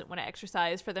like doesn't want to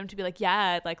exercise, for them to be like,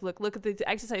 yeah, like look at the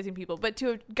exercising people, but to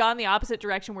have gone the opposite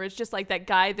direction where it's just like that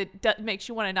guy that makes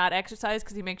you want to not exercise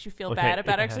because he makes you feel Okay, bad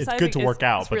about exercising. It's good to work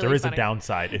out, it's but really there is funny. a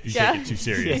downside if you Yeah. take it too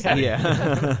seriously.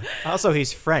 yeah. Also,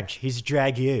 he's French. He's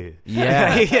Dragu.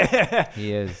 Yeah.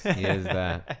 He is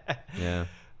that. Yeah.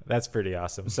 That's pretty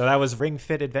awesome. So that was Ring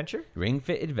Fit Adventure. Ring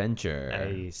Fit Adventure.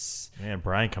 Nice. Man,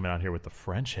 Brian coming out here with the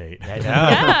French hate. I know.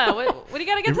 Yeah, what do you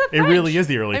got against the It French? really is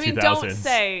the early I mean, 2000s. don't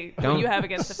say what Don't you have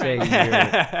against the Say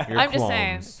French. your I'm just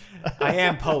saying. qualms. I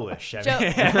am Polish. I Joe,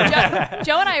 mean,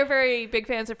 Joe and I are very big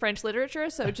fans of French literature,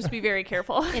 so just be very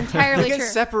careful. Entirely you can true.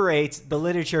 separate the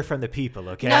literature from the people,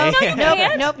 okay? No,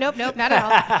 can't. nope, not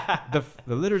at all.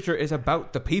 The literature is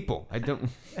about the people. I don't.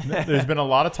 There's been a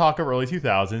lot of talk of early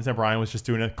 2000s, and Brian was just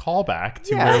doing a callback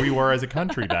to Yeah. where we were as a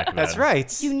country back then. That's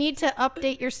right. You need to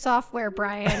update your software,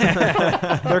 Brian.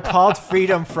 They're called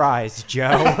Freedom Fries, Joe.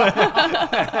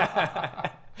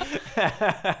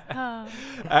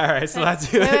 All right, so let's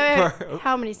do Wait, it wait, wait. for.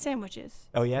 How many sandwiches?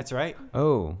 Oh, yeah, that's right.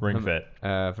 Oh, Ring Fit.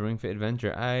 For Ring Fit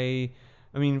Adventure, I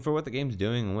mean, for what the game's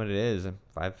doing and what it is,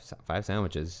 five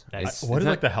sandwiches. Nice. What is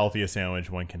not- like the healthiest sandwich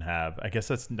one can have? I guess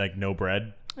that's like no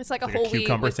bread. It's like a Like a whole wheat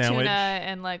cucumber with sandwich? tuna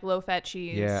and like low-fat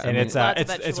cheese. Yeah, I And mean, it's lots of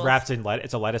it's vegetables. wrapped in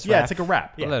it's a lettuce Yeah, wrap. it's like a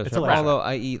wrap. Yeah, lettuce it's a wrap. wrap. Although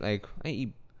I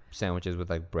eat sandwiches with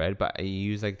like bread, but I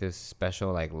use like this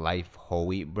special like Life whole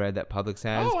wheat bread that Publix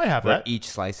has. Oh, I have where that. Each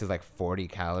slice is like 40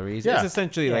 calories. Yeah. It's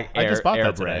essentially Yeah. like I just bought air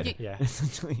that today. bread. Yeah.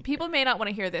 Essentially. People may not want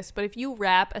to hear this, but if you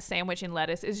wrap a sandwich in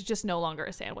lettuce, it's just no longer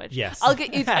a sandwich. Yes. I'll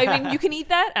get. I mean, you can eat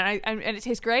that, and it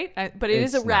tastes great, but it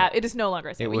is a It's wrap. not. it is no longer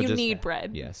a It sandwich. will You just- need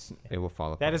bread. Yes, it will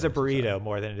fall apart. That is a I'm so sorry. burrito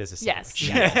more than it is a sandwich.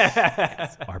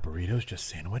 Yes. Are burritos just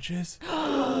sandwiches? We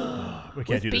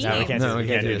can't do this beans? now. We can't No, do we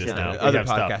can't do this now. We Other have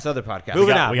stuff. podcasts. Other podcasts.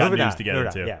 Moving got- on. we got moving news on, to get moving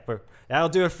into. on. Yeah, that'll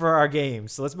do it for our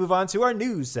games. So let's move on to our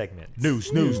news segment.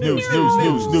 News.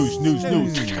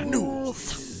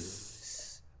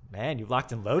 Man, you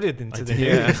locked and loaded into the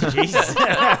did. news. Jeez.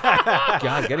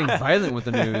 God, getting violent with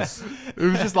the news. It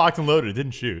was just locked and loaded. It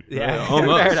didn't shoot. Yeah,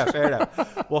 Almost. fair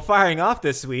enough. Well, firing off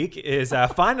this week is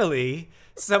finally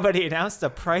somebody announced a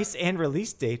price and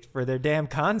release date for their damn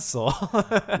console.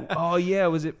 Oh yeah,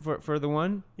 was it for the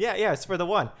one? Yeah, it's for the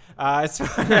one. It's for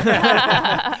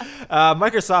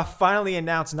Microsoft finally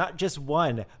announced not just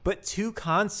one, but two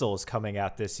consoles coming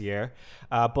out this year.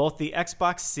 Both the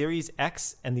Xbox Series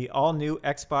X and the all-new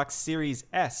Xbox Series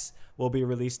S will be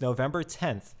released November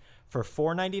 10th for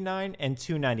 $499 and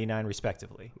 $299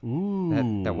 respectively.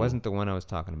 That wasn't the one I was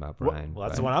talking about, Brian. Well,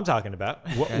 that's the but- one I'm talking about.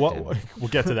 We'll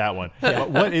get to that one.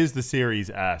 What is the Series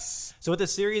S? So what the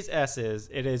Series S is,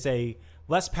 it is a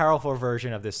less powerful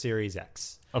version of the Series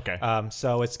X. Okay.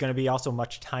 So it's going to be also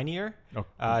much tinier. Oh,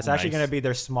 It's actually nice. going to be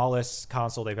their smallest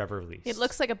console they've ever released. It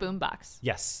looks like a boombox.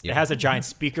 Yes. Yeah. It has a giant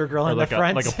speaker grill Or in like the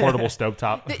front. a portable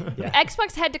stovetop.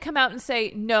 Xbox had to come out and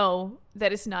say no,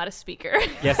 that is not a speaker.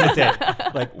 Yes, it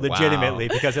did. Like legitimately,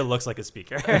 because it looks like a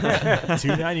speaker.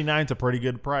 $299 is a pretty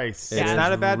good price. It's is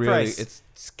not a bad price. It's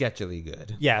sketchily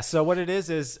good. Yeah. So what it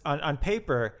is on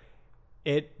paper,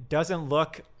 it doesn't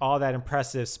look all that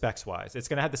impressive specs wise. It's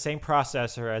going to have the same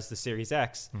processor as the Series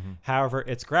X. However,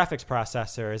 its graphics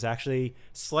processor is actually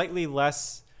slightly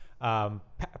less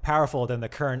powerful than the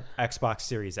current Xbox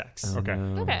Series X. Okay.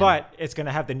 Okay. But it's going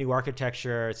to have the new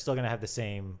architecture. It's still going to have the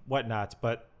same whatnots,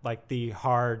 but like the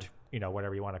hard,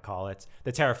 whatever you want to call it,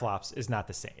 the teraflops is not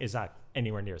the same. Is not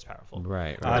anywhere near as powerful.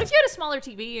 Right. But if you had a smaller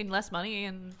TV and less money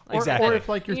and like, Exactly. Or if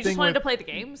like your you thing just wanted with- to play the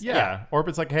games. Yeah. Or if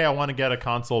it's like, hey, I want to get a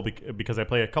console because I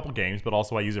play a couple games, but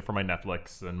also I use it for my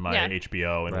Netflix and my Yeah.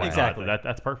 HBO and whatnot. Exactly.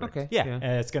 That's perfect. Okay. Yeah, and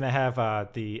it's going to have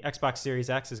the Xbox Series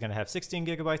X is going to have 16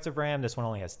 gigabytes of RAM. This one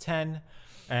only has 10,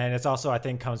 and it's also I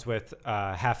think comes with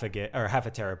half a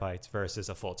terabyte versus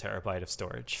a full terabyte of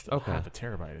storage. Okay. Half a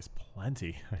terabyte is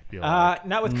plenty, I feel like.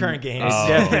 Not with current games. Oh.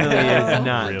 Definitely is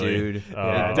not, Really? dude. Oh.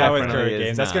 Yeah, It not with definitely current is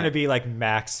games. That's not. going to be like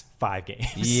max 5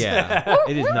 games. Yeah.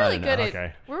 It is we're not really enough. good at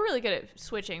Okay. we're really good at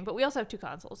switching, but we also have two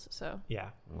consoles, so Yeah,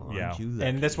 Yeah. Aren't you and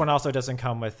lucky? this one also doesn't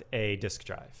come with a disk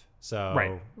drive, so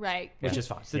right. which is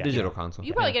fine. It's a Yeah. digital console.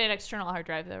 You probably get an external hard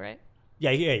drive though, right? Yeah,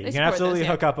 you They can support absolutely those,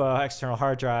 yeah. hook up an external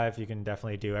hard drive. You can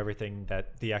definitely do everything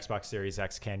that the Xbox Series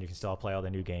X can. You can still play all the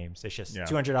new games. It's just Yeah.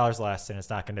 $200 less, and it's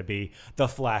not going to be the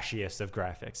flashiest of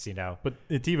graphics, But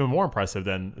it's even more impressive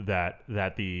than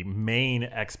that the main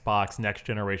Xbox next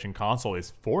generation console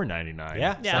is $499.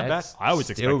 Yeah, it's Yeah. not bad. That's I was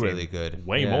still expecting really good.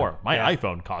 way Yeah. more. My Yeah.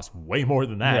 iPhone costs way more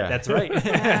than that. Yeah. That's right.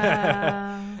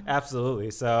 Absolutely.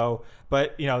 So,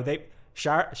 but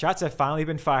shots have finally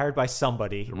been fired by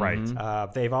somebody.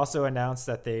 Right. They've also announced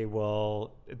that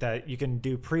that you can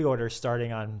do pre-orders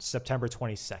starting on September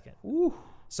 22nd.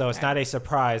 So it's not a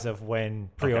surprise of when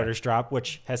pre-orders drop,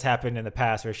 which has happened in the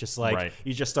past, where it's just like Right.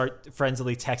 you just start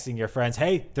frenzily texting your friends,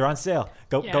 "Hey, they're on sale.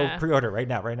 Go Yeah. pre-order right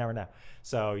now."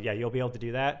 So yeah, you'll be able to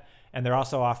do that. And they're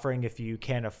also offering, if you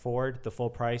can't afford the full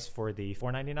price for the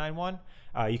 $4.99 one,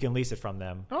 you can lease it from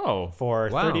them. Oh, For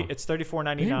wow. it's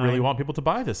 $34.99. they really want people to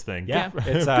buy this thing. Yeah, Good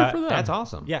it's for them. That's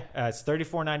awesome. yeah, it's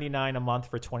 $34.99 a month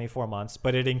for 24 months,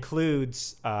 but it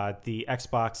includes the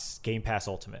Xbox Game Pass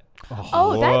Ultimate,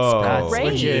 Oh, Whoa. that's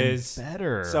great. which is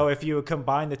better. So if you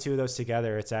combine the two of those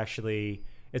together, it's actually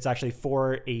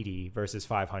 $480 versus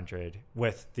 $500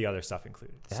 with the other stuff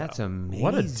included. That's So, amazing.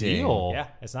 what a deal. yeah,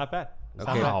 it's not bad.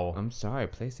 Okay. Wow. I'm sorry,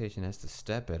 PlayStation has to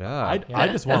step it up. I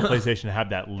just want PlayStation to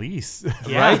have that lease.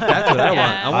 Right? That's what I want.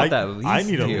 I Yeah. want that lease I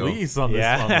need deal. a lease on this,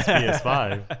 Yeah. on this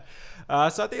PS5.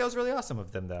 So I think it was really awesome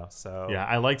of them, though. So Yeah,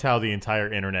 I liked how the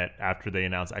entire internet after they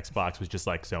announced Xbox was just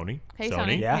like Sony. Hey, Sony.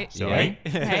 Sony. Yeah. Hey, Sony.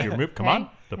 Hey. Your move. Come Hey. on.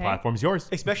 The Hey. platform's yours.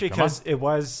 especially Come on. because it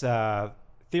was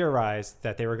theorized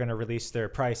that they were going to release their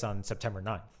price on September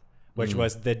 9th, which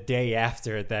was the day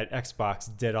after that Xbox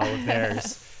did all of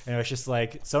theirs. And it was just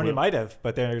like Sony Well, might have,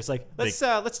 but they're just like, let's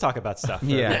talk about stuff. for a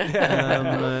bit.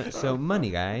 Yeah. So money,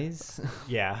 guys.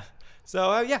 Yeah.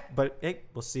 So yeah, but hey,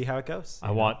 we'll see how it goes.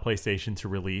 I want PlayStation to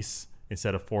release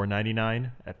instead of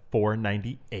 $4.99 at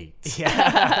 $4.98.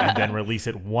 Yeah. And then release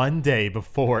it one day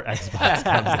before Xbox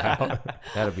comes out.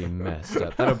 That'll be messed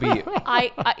up. That'll be.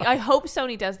 I hope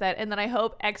Sony does that, and then I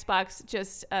hope Xbox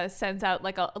just sends out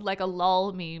like a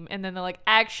lull meme, and then they're like,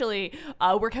 actually,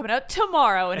 we're coming out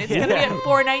tomorrow, and it's gonna be at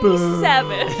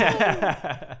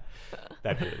 $4.97.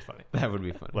 That'd be really funny. That would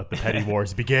be fun. Let the petty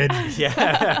wars begin.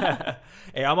 Yeah.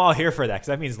 Hey, I'm all here for that because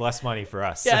that means less money for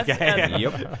us. Yes, okay? yes.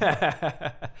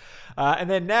 Yep. And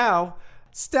then now,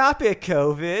 stop it,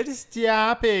 COVID.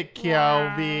 Stop it,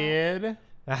 COVID.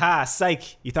 Aha,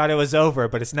 psych. You thought it was over,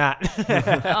 but it's not.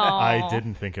 I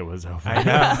didn't think it was over. I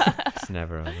know. It's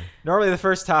never over. Normally the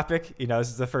first topic, this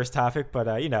is the first topic, but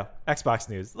Xbox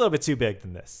news, a little bit too big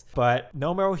than this. But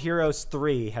No More Heroes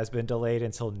 3 has been delayed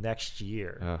until next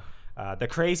year. Ugh. The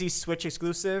crazy Switch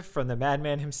exclusive from the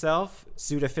madman himself,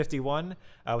 Suda51,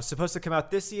 was supposed to come out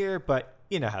this year, but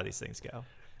you know how these things go.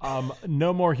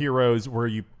 No More Heroes, where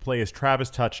you play as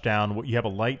Travis Touchdown. You have a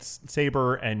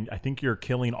lightsaber, and I think you're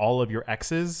killing all of your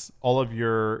exes, all of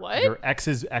your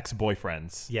exes'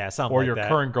 ex-boyfriends. Yeah, something or like your that.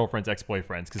 current girlfriend's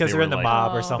ex-boyfriends Because they're in the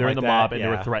mob or something They're like in the that. mob, and they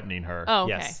Yeah. were threatening her. Oh, okay.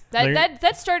 Yes.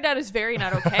 That started out as very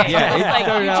not okay. Yeah, It's it like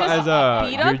started you out just as a-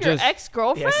 beat you're up your just-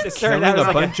 ex-girlfriend. Yes, it started Killing out a as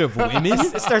like bunch of women.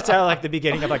 It starts out like the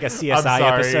beginning of like a CSI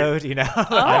sorry. episode,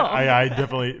 I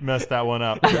definitely messed that one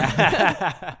up.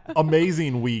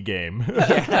 Amazing Wii game.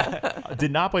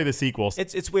 Did not play the sequels.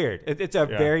 It's weird. It's a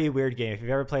very weird game. If you've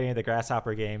ever played any of the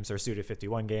Grasshopper games or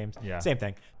Suda51 games, same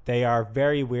thing. They are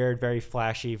very weird, very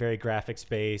flashy, very graphics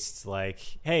based. Like,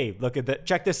 hey,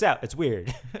 check this out. It's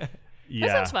weird. Yeah.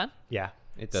 That sounds fun. Yeah.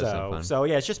 It does sound fun. So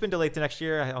yeah, it's just been delayed to next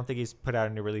year. I don't think he's put out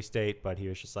a new release date, but he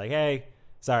was just like, hey,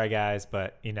 sorry guys,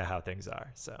 but you know how things are.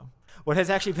 So what has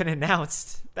actually been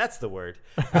announced, that's the word,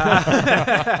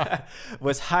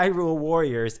 was Hyrule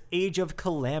Warriors Age of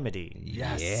Calamity.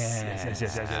 Yes. Yes.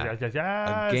 Yes.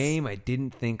 A game I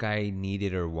didn't think I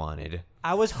needed or wanted.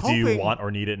 I was Do hoping. you want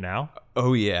or need it now?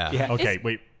 Oh yeah. Yeah. Okay,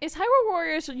 wait. Is Hyrule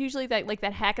Warriors usually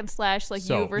that hack and slash like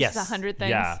So, you versus yes. 100 things?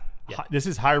 Yeah. This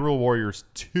is Hyrule Warriors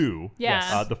 2. Yeah.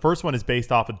 Yes. The first one is based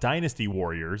off of Dynasty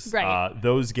Warriors. Right.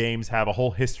 Those games have a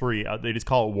whole history. They just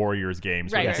call it Warriors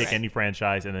games. So Right, you right, take right. any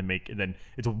franchise and then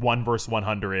it's 1 versus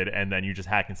 100, and then you just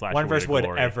hack and slash. One your way versus to glory.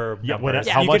 whatever Yeah, numbers. whatever.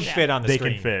 Yeah. How You much can fit on the they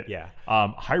screen. can fit. Yeah.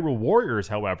 Hyrule Warriors,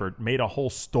 however, made a whole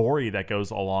story that goes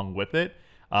along with it.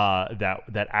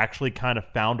 That actually kind of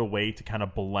found a way to kind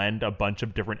of blend a bunch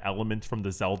of different elements from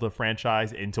the Zelda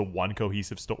franchise into one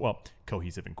cohesive story. Well,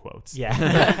 cohesive in quotes. Yeah.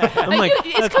 I'm like,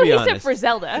 It's let's be cohesive honest. for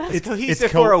Zelda. It's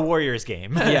cohesive co- for a Warriors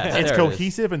game. Yes, It's there it is.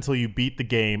 cohesive until you beat the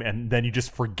game, and then you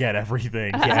just forget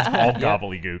everything. It's all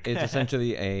gobbledygook. It's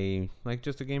essentially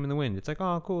just a game in the wind. It's like,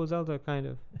 oh, cool, Zelda, kind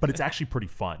of. But it's actually pretty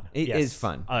fun. It Yes. is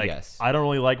fun. Like, yes. I don't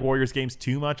really like Warriors games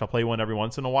too much. I'll play one every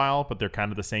once in a while, but they're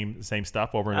kind of the same stuff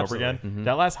over and Absolutely. over again.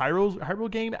 That last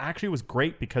Hyrule game actually was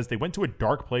great because they went to a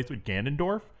dark place with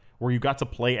Ganondorf where you got to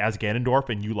play as Ganondorf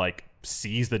and you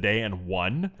seized the day and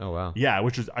won. Oh, wow. Yeah,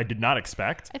 which was I did not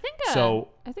expect. I think so.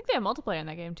 I think they have multiplayer in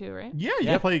that game too, right? Yeah, you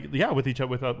gotta play with each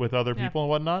other with other people and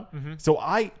whatnot. So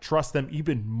I trust them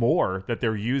even more that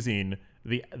they're using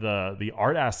the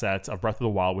art assets of Breath of the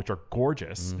Wild, which are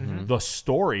gorgeous. The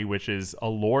story, which is a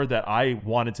lore that I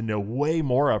wanted to know way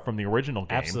more of from the original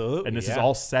game. Absolutely, And this is yeah.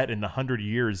 all set in the 100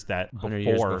 years that 100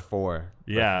 before. years before.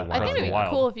 Yeah. Breath of the I Wild. think it'd be Wild.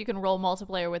 cool if you can roll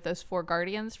multiplayer with those 4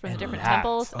 guardians from the different that.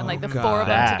 temples and the God. 4 of them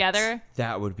That. together.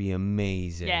 That would be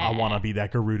amazing. Yeah. I want to be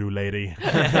that Gerudo lady.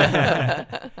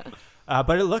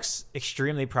 But it looks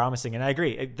extremely promising, and I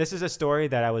agree. This is a story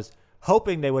that I was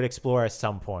hoping they would explore at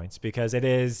some points because it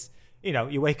is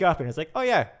you wake up and it's like, oh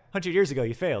yeah, 100 years ago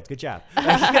you failed. Good job.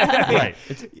 Right.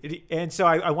 And so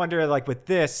I wonder, like with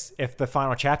this, if the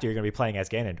final chapter you're going to be playing as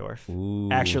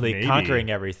Ganondorf, actually maybe. conquering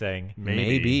everything.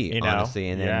 Maybe, you know? honestly,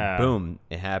 and then Yeah. boom,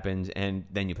 it happens, and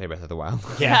then you play Breath of the Wild.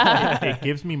 Yeah. It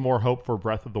gives me more hope for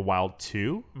Breath of the Wild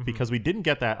 2 because we didn't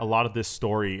get a lot of this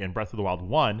story in Breath of the Wild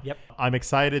 1. Yep. I'm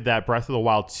excited that Breath of the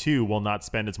Wild 2 will not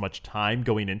spend as much time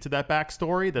going into that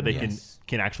backstory, that they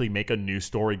can actually make a new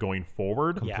story going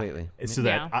forward. Completely. So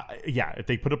that, if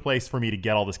they put a place for me to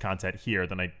get all this content here,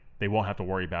 then they won't have to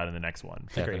worry about it in the next one.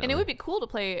 Definitely. And it would be cool to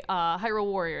play Hyrule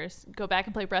Warriors. Go back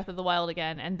and play Breath of the Wild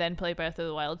again, and then play Breath of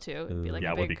the Wild 2. It'd be like Yeah,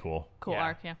 a it big, would be cool. cool Yeah.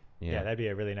 arc. Yeah. Yeah, that'd be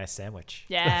a really nice sandwich.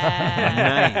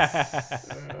 Yeah. Nice.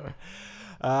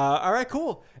 All right,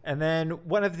 cool. And then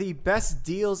one of the best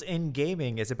deals in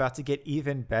gaming is about to get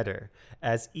even better,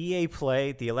 as EA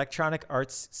Play, the Electronic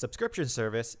Arts subscription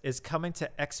service, is coming to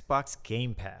Xbox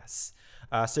Game Pass.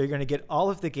 So you're going to get all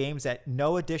of the games at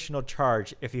no additional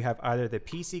charge if you have either the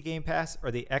PC Game Pass or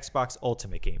the Xbox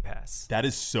Ultimate Game Pass. That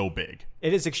is so big.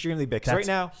 It is extremely big. Because right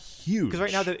now, huge. Because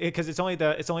right now, because it's only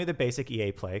the basic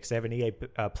EA Play. Because they have an EA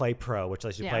Play Pro, which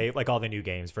lets you play like all the new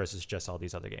games versus just all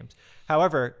these other games.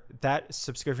 However, that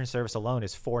subscription service alone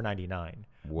is $4.99,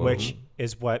 which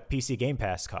is what PC Game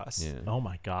Pass costs. Yeah. Oh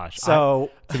my gosh. So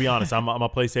to be honest, I'm a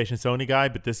PlayStation Sony guy,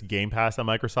 but this Game Pass that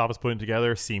Microsoft is putting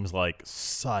together seems like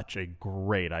such a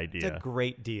great idea. it's a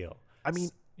great deal. I mean,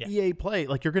 EA Play,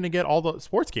 like you're going to get all the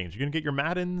sports games. You're going to get your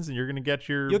Maddens, and you're going to get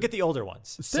your. You'll get the older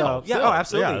ones. Still, yeah, still. oh,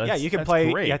 absolutely. Yeah, Yeah, you can that's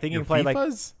play. great. Yeah, I think you Your can play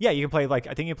FIFAs? you can play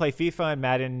I think you can play FIFA and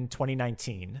Madden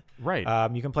 2019.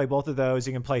 Right. You can play both of those.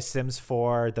 You can play Sims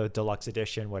 4, the deluxe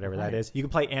edition, whatever that is. You can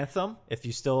play Anthem if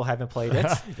you still haven't played it.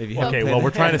 Okay, well,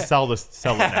 we're trying to sell it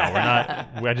now. We're not.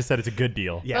 I just said it's a good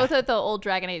deal. Yeah, Both of the old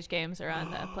Dragon Age games are on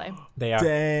Play. they are.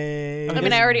 Dang. I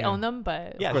mean, I already own them,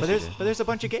 but Yeah, but there's a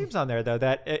bunch of games on there though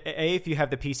that if you have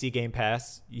the PC Game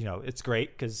Pass, it's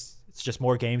great because it's just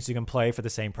more games you can play for the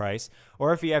same price.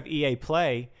 Or if you have EA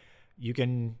Play,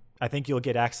 I think you'll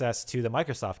get access to the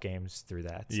Microsoft games through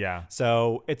that. Yeah.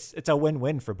 So it's a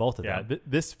win-win for both of Yeah, them.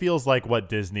 this feels like what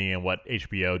Disney and what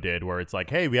HBO did, where it's like,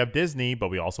 hey, we have Disney, but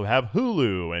we also have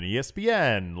Hulu and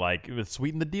ESPN. Like,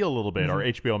 sweeten the deal a little bit. Or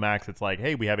HBO Max, it's like,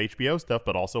 hey, we have HBO stuff,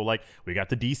 but also like we got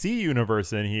the DC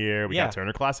universe in here. We got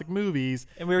Turner Classic Movies.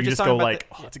 And we were you just just talking go about like,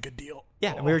 oh, it's a good deal.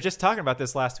 Yeah, and we were just talking about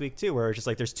this last week too, where it's just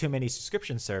like there's too many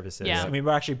subscription services. Yeah. I mean, we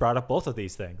actually brought up both of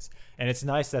these things, and it's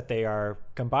nice that they are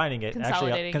combining it,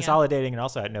 Consolidating, and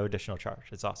also at no additional charge.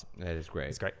 It's awesome. That is great.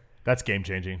 It's great. That's game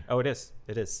changing. Oh, it is.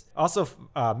 It is. Also,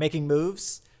 making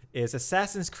moves is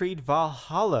Assassin's Creed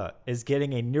Valhalla is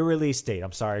getting a new release date.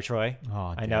 I'm sorry, Troy.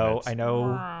 Oh, I damn know. it. I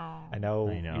know.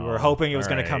 You were hoping it was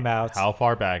going to come out. How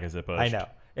far back is it pushed? I know.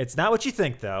 It's not what you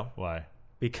think, though, Why?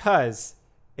 because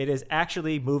it is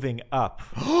actually moving up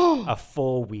a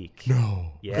full week.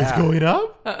 No. Yeah. It's going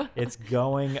up? It's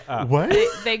going up. What?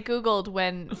 they Googled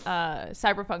when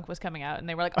Cyberpunk was coming out, and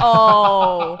they were like,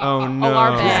 "Oh, Oh, no.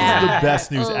 our This is bad." the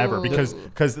best news ever Oh.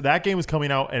 because that game was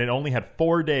coming out and it only had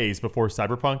 4 days before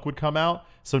Cyberpunk would come out.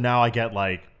 So now I get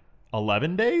like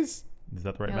 11 days. Is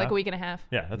that the right Yeah, math? like a week and a half.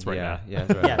 Yeah, that's right math. Yeah,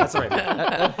 that's right. Yeah, that's right.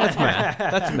 That's math.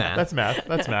 That's math. That's math.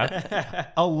 That's math.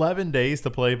 11 days to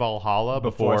play Valhalla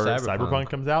before Cyberpunk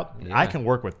comes out. Yeah. I can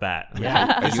work with that.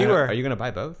 Yeah. Are you going to buy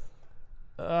both?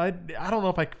 I don't know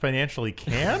if I financially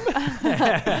can,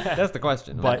 That's the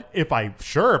question. but if I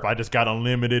just got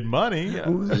unlimited money,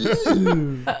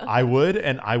 I would,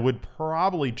 and I would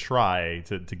probably try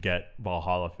to get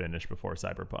Valhalla finished before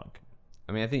Cyberpunk.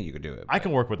 I mean, I think you could do it. I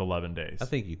can work with 11 days. I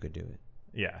think you could do it.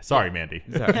 Yeah. Sorry, Mandy.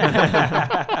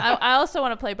 I also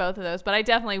want to play both of those, but I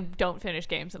definitely don't finish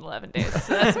games in 11 days,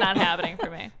 so that's not happening for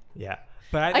me. Yeah.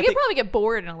 But I could probably get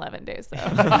bored in 11 days, though.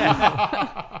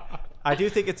 I do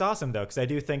think it's awesome, though, because I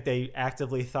do think they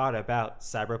actively thought about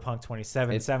Cyberpunk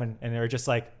 2077, and they were just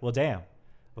like, well, damn.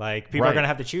 Like, people are Right. going to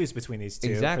have to choose between these two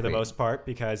for Exactly. the most part,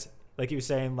 because, like you were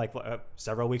saying, like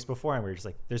several weeks before, and we were just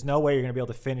like, there's no way you're going to be able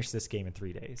to finish this game in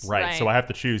 3 days. Right. So Right. I have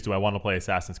to choose: do I want to play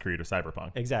Assassin's Creed or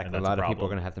Cyberpunk? Exactly. And A that's lot of problem. people are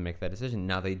going to have to make that decision.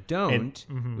 Now they don't,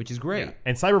 which is great.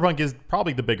 And Cyberpunk is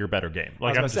probably the bigger, better game.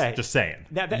 Like I'm was gonna say. just saying.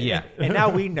 Yeah. And now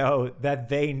we know that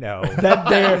they know That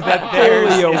they're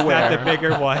theirs fully is not aware. the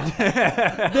bigger one.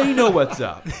 They know what's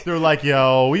up. They're like,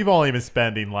 yo, we've only been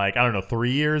spending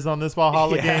 3 years on this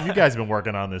Valhalla game. You guys have been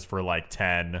working on this for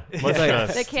 10. Let's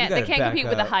just. They can't gotta back compete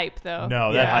with the up. hype, though.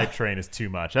 No, that Yeah. hype train is too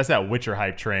much. That's that Witcher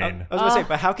hype train. I was gonna say,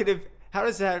 but how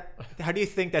do you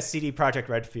think that CD Projekt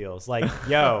Red feels? Like,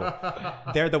 yo,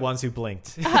 they're the ones who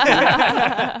blinked.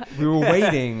 We were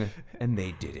waiting and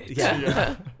they did it.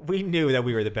 Yeah. We knew that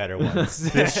we were the better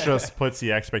ones. This just puts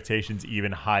the expectations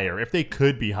even higher. If they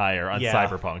could be higher on Yeah.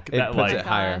 Cyberpunk, It that puts like it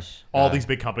higher. Gosh. all these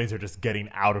big companies are just getting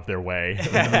out of their way.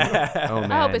 Oh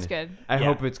man. I hope it's good. I Yeah.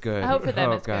 hope it's good. I hope for them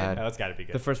oh, it's good. God. Oh, it's got to be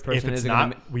good. The first If person it's is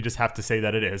not, we just have to say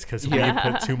that it is because we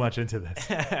put too much into this.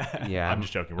 Yeah. I'm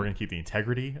just joking. We're gonna keep the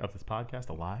integrity of this podcast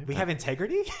alive. we have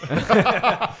integrity?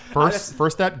 First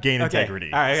step, gain Okay.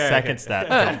 integrity. All right, Second okay. step,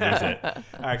 don't lose it. All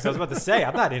right, because I was about to say,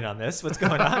 I'm not in on this. What's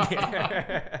going on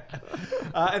here?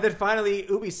 And then finally,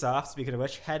 Ubisoft, speaking of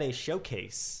which, had a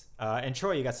showcase. And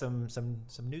Troy, you got some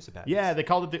news about it. Yeah, they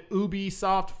called it the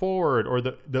Ubisoft Forward or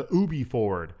the Ubi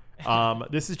Forward.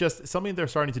 This is just something they're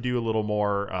starting to do a little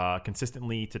more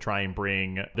consistently to try and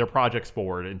bring their projects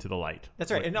forward into the light.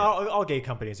 That's right. Like, And all game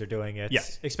companies are doing it.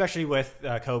 Yes. Especially with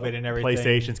COVID and everything.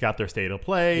 PlayStation's got their State of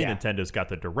Play. Yeah. Nintendo's got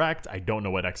the Direct. I don't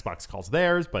know what Xbox calls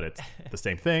theirs, but it's the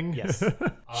same thing. Yes.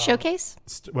 Showcase?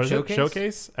 What is Showcase? it?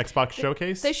 Showcase? Xbox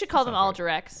Showcase? They should call them all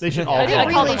directs. They should all I They call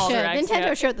call really them all should. directs, Nintendo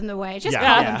yeah. showed them the way. Just Yeah.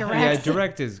 call Yeah. them Yeah, direct.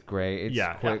 direct is great.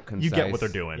 It's quite concise. You get what they're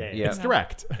doing. Yeah, It's yeah.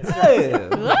 direct.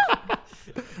 Yeah.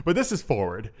 But this is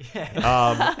forward.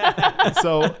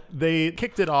 So they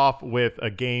kicked it off with a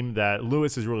game that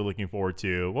Lewis is really looking forward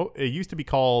to. Well, it used to be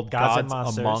called Gods and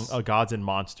Monsters. Gods and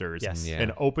Monsters. Yes. Yeah.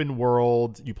 An open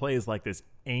world. You play as like this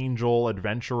angel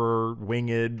adventurer,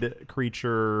 winged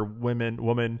creature,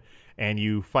 woman, and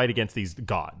you fight against these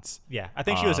gods. Yeah. I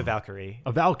think she was a Valkyrie.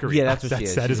 A Valkyrie. Yeah, that's what she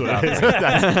is. That She's is a what it is. Valkyrie.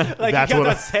 That's, Like, that's you kept what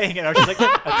on saying it. I was just like,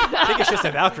 I think it's just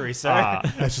a Valkyrie, sir.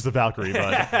 that's just a Valkyrie,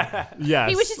 but yes.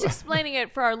 He was just explaining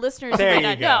it for our listeners There who you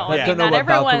might go. not know. Yeah. Don't know Not what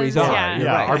everyone's. Valkyries are. Yeah. You're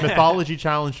yeah, right. our mythology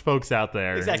challenged folks out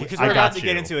there. Exactly. Because I we're about got to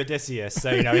get you. into Odysseus.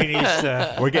 So, you know, he needs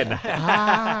to. We're getting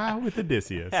with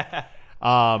Odysseus.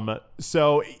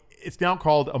 So it's now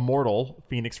called Immortal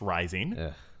Phoenix Rising,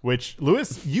 Ugh. which,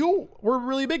 Lewis, you were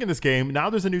really big in this game. Now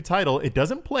there's a new title. It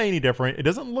doesn't play any different. It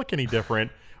doesn't look any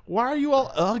different. Why are you all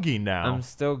ugging now? I'm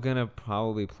still gonna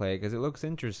probably play because it looks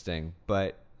interesting,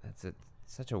 but that's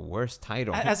such a worse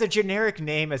title. As a generic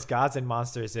name as Gods and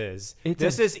Monsters is, It's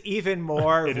this is even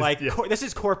more It is, like, yeah. this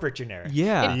is corporate generic.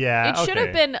 yeah. yeah, It should okay.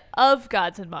 have been of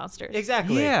Gods and Monsters.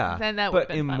 Exactly. Yeah. Then that but would've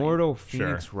been funny. Immortal Sure.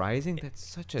 Phoenix Rising, that's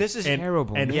such a This is-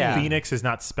 terrible And name. Yeah. Phoenix is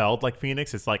not spelled like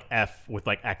Phoenix. It's like F with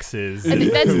like X's. I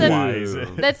think that's and the- Y's.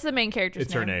 That's the main character's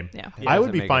It's her name. Yeah. I would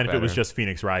doesn't be make fine it if it was better. just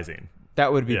Phoenix Rising.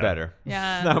 That would be Yeah. better.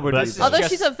 Yeah. That would But- be This is better. Although just-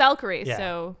 she's a Valkyrie, yeah.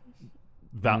 so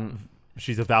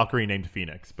She's a Valkyrie named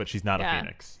Phoenix, but she's not Yeah. a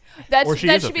Phoenix. that Or she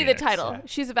that is a should be the Phoenix. title.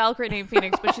 She's a Valkyrie named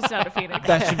Phoenix, but she's not a Phoenix.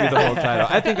 That should be the whole title.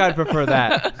 I think I'd prefer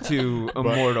that to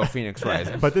Immortal Phoenix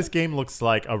Rising. But this game looks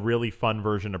like a really fun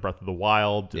version of Breath of the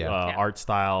Wild. Yeah. Yeah. Art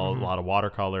style, a lot of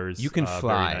watercolors. You can very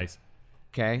fly. nice.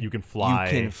 Okay, You can fly.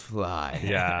 You can fly.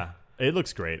 Yeah. It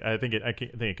looks great. I think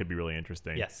it could be really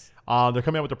interesting. Yes. They're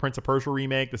coming out with the Prince of Persia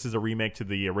remake. This is a remake to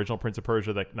the original Prince of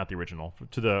Persia, not the original,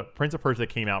 to the Prince of Persia that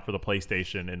came out for the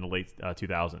PlayStation in the late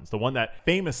 2000s. The one that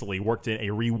famously worked in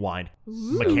a rewind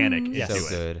mechanic into So it.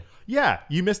 good. Yeah,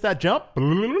 you missed that jump.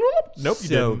 Nope, you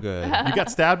So didn't. good. You got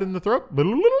stabbed in the throat.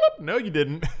 No, you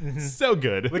didn't. So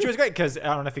good. Which was great because I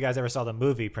don't know if you guys ever saw the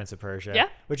movie Prince of Persia. Yeah.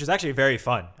 Which is actually very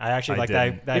fun. I actually I like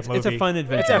didn't. that movie. It's a fun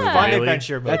adventure. It's a movie. fun Really?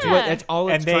 adventure movie. That's Yeah. what. That's all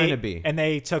it's and they, trying to be. And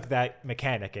they took that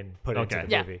mechanic and put it Okay. into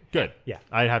the Yeah. movie. Good. Yeah.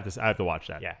 I have to watch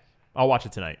that. Yeah. I'll watch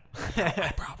it tonight.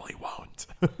 I probably won't.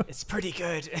 It's pretty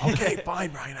good. Okay,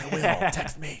 fine, Ryan. I will.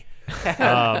 Text me.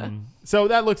 So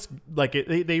that looks like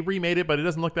it. They remade it, but it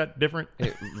doesn't look that different.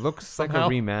 It looks like a Somehow.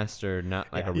 remaster, not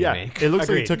like a Yeah, remake. it looks like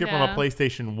Agreed. it took it from a Yeah.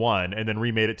 PlayStation 1 and then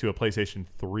remade it to a PlayStation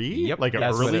 3, Yep, like an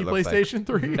that's what early it looks like. PlayStation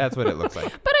 3. That's what it looks like.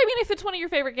 But I mean, if it's one of your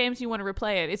favorite games, you want to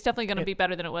replay it. It's definitely going to be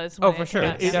better than it was. When Oh, for it sure.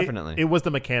 came out. It- definitely. It was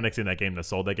the mechanics in that game that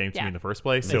sold that game to Yeah. me in the first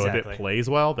place. So if Exactly. it plays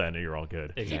well, then you're all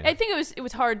good. Exactly. I think it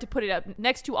was hard to put it up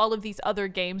next to all of these other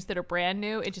games that are brand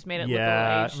new. It just made it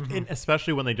Yeah, look a little aged. and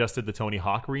especially when they just did the Tony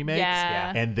Hawk remakes,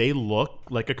 Yeah. and they look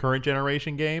like a current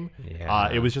generation game. Yeah.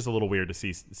 It was just a little weird to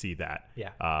see that. Yeah.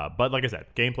 But like I said,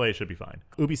 gameplay should be fine.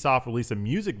 Ubisoft released a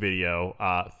music video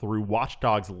through Watch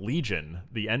Dogs Legion,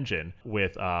 the engine,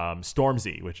 with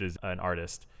Stormzy, which is an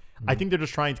artist. I think they're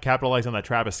just trying to capitalize on that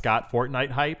Travis Scott Fortnite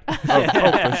hype. Oh,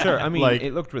 for sure. I mean, Like-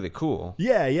 it looked really cool.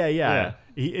 Yeah.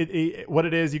 What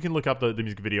it is, you can look up the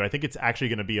music video. I think it's actually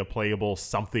going to be a playable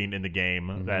something in the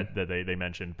game that they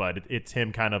mentioned, but it's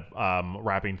him kind of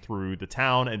rapping through the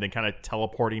town and then kind of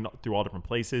teleporting through all different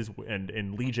places. And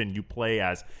in Legion, you play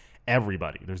as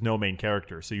everybody. There's no main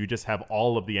character, so you just have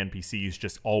all of the NPCs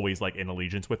just always like in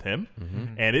allegiance with him,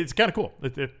 and it's kind of cool.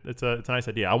 It's a nice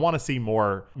idea. I want to see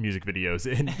more music videos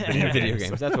in video Video games.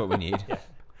 games. That's what we need.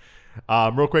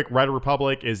 Real quick, Riders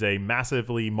Republic is a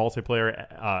massively multiplayer,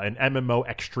 an MMO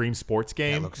extreme sports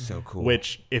game. That looks so cool.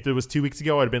 Which, if it was 2 weeks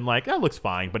ago, I'd have been like, that looks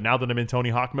fine. But now that I'm in Tony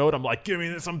Hawk mode, I'm like, give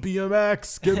me some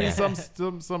BMX, give me some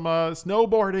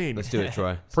snowboarding. Let's do it,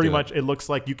 Troy. Pretty much, it looks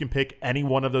like you can pick any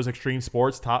one of those extreme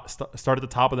sports, start at the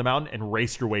top of the mountain, and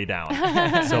race your way down.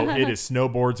 So it is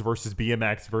snowboards versus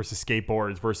BMX versus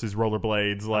skateboards versus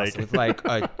rollerblades. Like With like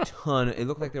a ton. It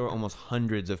looked like there were almost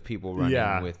hundreds of people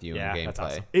running with you in gameplay. that's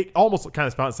awesome. it almost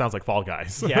kind of sounds like Fall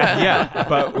Guys. Yeah,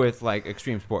 but with like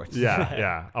extreme sports.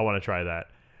 yeah. I want to try that.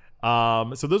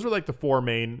 So those were like the four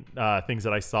main things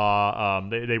that I saw.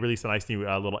 They released a nice new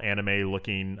little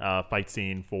anime-looking fight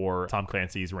scene for Tom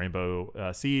Clancy's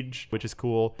Rainbow Siege, which is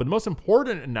cool. But the most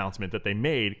important announcement that they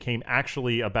made came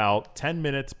actually about 10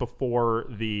 minutes before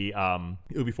the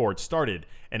Ubi Forward started.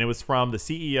 And it was from the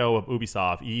CEO of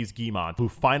Ubisoft, Yves Guillemot, who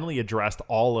finally addressed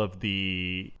all of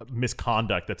the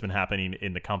misconduct that's been happening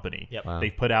in the company. Yep. Wow.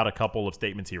 They've put out a couple of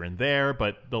statements here and there,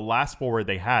 but the last forward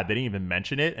they had, they didn't even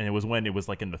mention it. And it was when it was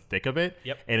like in the thick of it.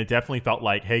 Yep. And it definitely felt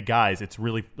like, hey guys, it's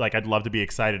really like, I'd love to be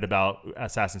excited about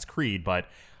Assassin's Creed, but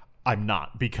I'm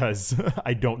not, because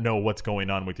I don't know what's going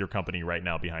on with your company right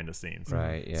now behind the scenes.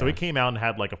 Right, yeah. So it came out and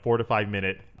had like a 4 to 5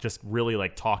 minute, just really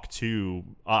like talk to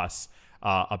us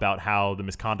about how the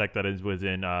misconduct that is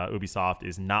within Ubisoft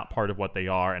is not part of what they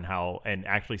are, and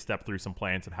actually step through some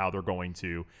plans of how they're going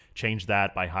to change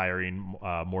that by hiring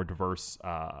more diverse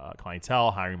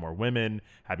clientele, hiring more women,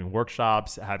 having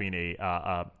workshops, having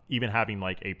even having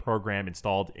like a program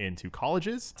installed into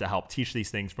colleges to help teach these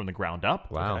things from the ground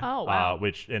up. Wow. Oh, wow.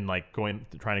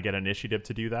 Trying to get an initiative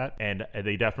to do that. And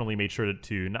they definitely made sure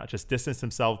to not just distance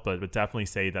themselves, but definitely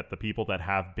say that the people that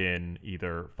have been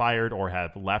either fired or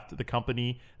have left the company,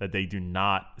 that they do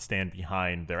not stand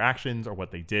behind their actions or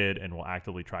what they did, and will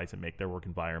actively try to make their work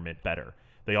environment better.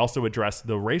 They also addressed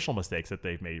the racial mistakes that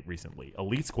they've made recently.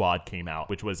 Elite Squad came out,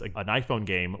 which was an iPhone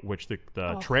game, which the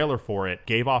trailer for it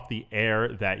gave off the air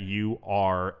that you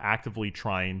are actively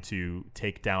trying to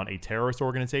take down a terrorist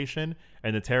organization,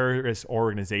 and the terrorist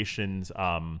organization's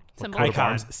icon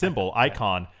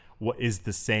is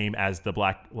the same as the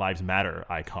Black Lives Matter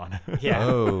icon. Yeah.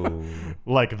 Oh.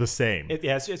 Like the same.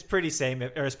 It's pretty same,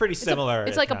 or it's pretty similar.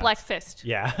 It's if like a not. black fist.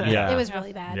 Yeah. Yeah. It was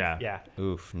really bad. Yeah. Yeah.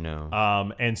 Oof,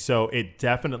 no. And so it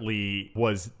definitely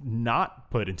was not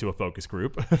put into a focus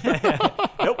group.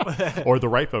 Nope. Or the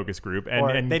right focus group.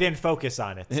 And they didn't focus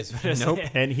on it. Nope.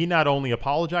 And he not only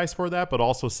apologized for that, but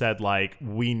also said, like,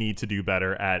 we need to do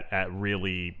better at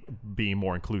really being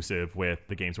more inclusive with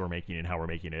the games we're making and how we're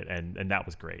making it. And that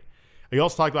was great. He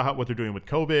also talked about what they're doing with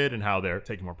COVID and how they're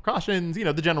taking more precautions,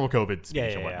 the general COVID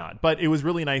speech and whatnot. Yeah. But it was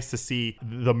really nice to see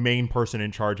the main person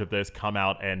in charge of this come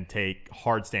out and take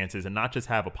hard stances and not just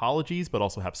have apologies, but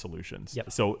also have solutions. Yep.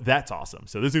 So that's awesome.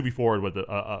 So this Ubi Forward was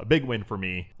a big win for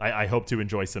me. I hope to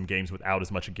enjoy some games without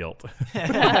as much guilt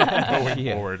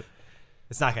going forward.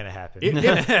 It's not going to happen.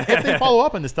 If they follow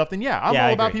up on this stuff, then I'm Yeah, all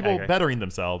I about agree, I people agree. bettering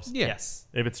themselves. Yeah. Yes.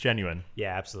 If it's genuine.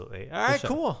 Yeah, absolutely. All right,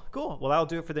 cool. Well, that'll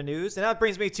do it for the news. And that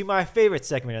brings me to my favorite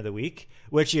segment of the week,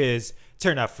 which is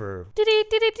Turn Up for...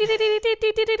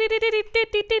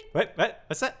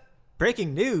 What's that?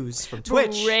 Breaking news from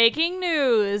Twitch. Breaking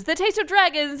news. The Taste of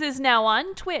Dragons is now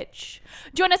on Twitch.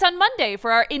 Join us on Monday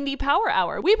for our Indie Power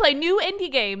Hour. We play new indie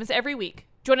games every week.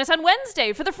 Join us on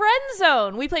Wednesday for the Friend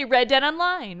Zone. We play Red Dead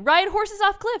Online, ride horses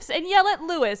off cliffs, and yell at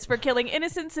Lewis for killing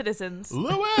innocent citizens.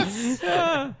 Lewis!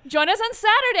 Join us on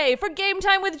Saturday for Game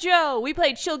Time with Joe. We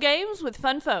play chill games with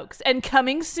fun folks. And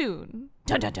coming soon,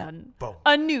 dun dun dun, Boom.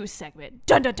 a new segment,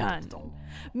 dun dun dun,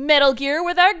 Metal Gear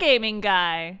with our gaming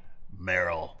guy.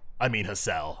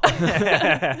 Hassel.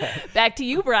 Back to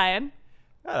you, Brian.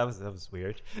 Oh, that was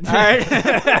weird. All right.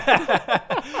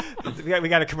 we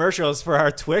got a commercials for our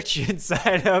Twitch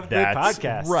inside of the That's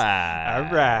podcast. right. All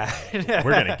right.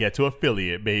 We're going to get to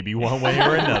affiliate, baby, one way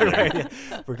or another. Right.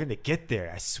 We're going to get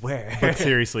there, I swear. But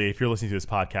seriously, if you're listening to this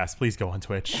podcast, please go on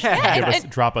Twitch.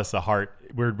 Drop us a heart.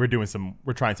 We're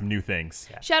trying some new things.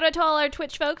 Shout out to all our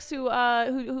Twitch folks who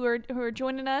are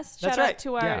joining us. That's Shout right. out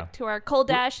to our Yeah. to our Cold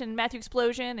Dash and Matthew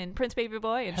Explosion and Prince Baby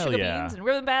Boy and Hell Sugar yeah. Beans and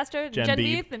Ribbon Bastard and Gen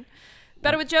Genevieve Beef. and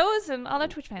Better with Joe's and all our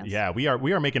Twitch fans. Yeah, we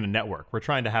are making a network. We're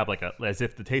trying to have as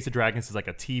if the Taste of Dragons is like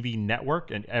a TV network,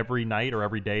 and every night or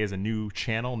every day is a new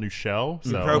channel, new show.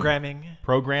 So Programming.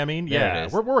 Yeah, There it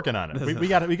is. we're working on it.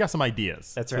 We got some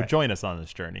ideas. That's So right. join us on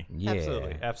this journey. Yeah.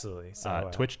 Absolutely. So,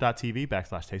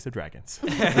 Twitch.tv/Taste of Dragons.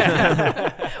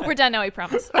 We're done now, I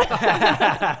promise.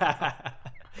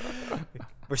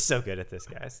 we're so good at this,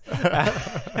 guys.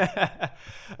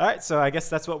 All right, so I guess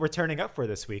that's what we're turning up for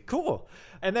this week. Cool.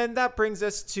 And then that brings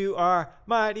us to our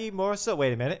Mighty Morso.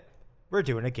 Wait a minute. we're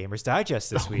doing a Gamer's Digest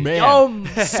this week. Man,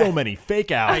 so many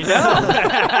fake outs.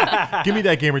 Give me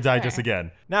that Gamer Digest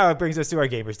again. Now it brings us to our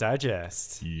Gamer's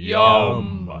Digest.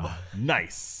 Yum.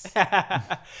 Nice.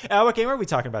 What game are we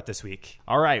talking about this week?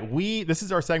 All right, this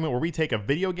is our segment where we take a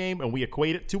video game and we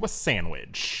equate it to a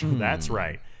sandwich. That's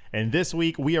right. And this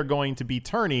week we are going to be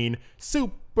turning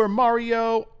Super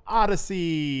Mario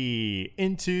Odyssey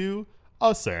into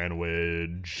a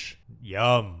sandwich.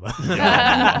 Yum.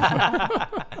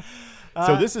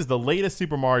 So this is the latest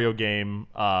Super Mario game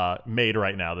made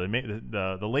right now.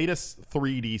 The latest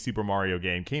 3D Super Mario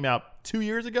game came out 2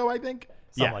 years ago, I think.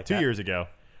 Something like 2 that. years ago.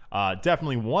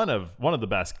 Definitely one of the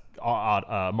best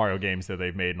Mario games that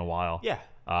they've made in a while. Yeah.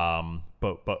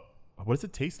 But what does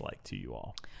it taste like to you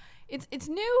all? It's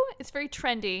new. It's very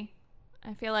trendy.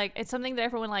 I feel like it's something that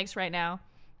everyone likes right now.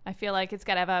 I feel like it's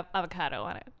got to have avocado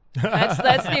on it. That's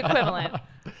the equivalent.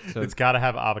 So, It's got to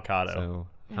have avocado. so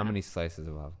how many slices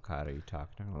of avocado are you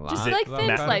talking? A lot? Just it like thin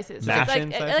ma- slices, mashed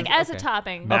like as a Okay.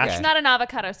 topping. Mashed- It's not an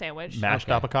avocado sandwich. Mashed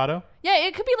Okay. avocado? Yeah,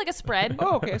 it could be like a spread.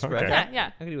 Oh, okay, spread. Okay. Yeah.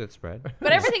 I can do it with spread.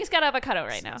 But everything's got avocado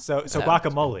right now. So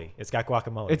guacamole. It's got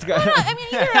guacamole. It's now. got. I mean,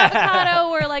 either avocado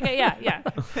or like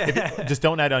yeah. Just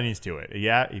don't add onions to it.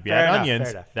 Yeah, if you Fair add enough, onions,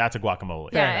 fair enough. that's a guacamole.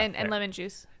 Yeah, enough, and lemon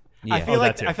juice. Yeah. I feel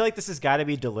that too. like this has got to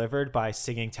be delivered by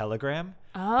Singing Telegram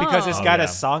Oh. because it's got yeah. a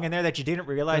song in there that you didn't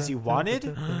realize you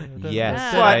wanted.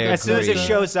 Yes, But I as soon as it agree.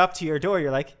 shows up to your door,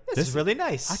 you're like, this is This- really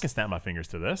nice. I can snap my fingers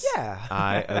to this. Yeah.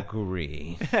 I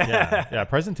agree. Yeah.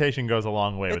 Presentation goes a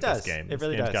long way with does. this game. It This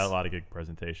really game's does. got a lot of good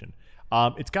presentation.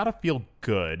 It's got to feel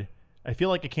good. I feel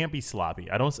like it can't be sloppy.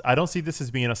 I don't see this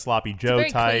as being a sloppy Joe very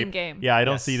type clean game. Yeah, I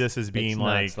don't Yes. see this as being It's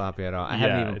like not sloppy at all. I Yeah,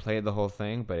 haven't even it- played the whole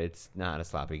thing, but it's not a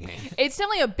sloppy game. It's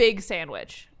definitely a big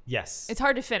sandwich. Yes. It's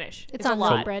hard to finish. It's a on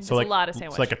lot. bread. It's so like a lot of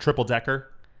sandwich. It's like a triple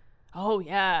decker. Oh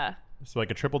yeah. So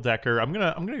like a triple decker. I'm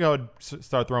gonna go and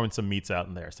start throwing some meats out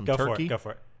in there. Some Go for turkey. it. Go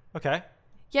for it. Okay.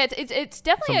 Yeah, it's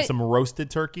definitely Some roasted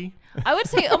turkey. I would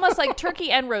say almost like turkey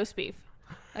and roast beef.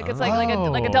 Like it's like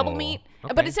a double meat,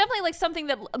 but Okay. it's definitely like something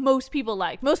that most people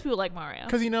like. Most people like Mario.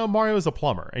 Because Mario is a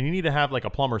plumber, and you need to have like a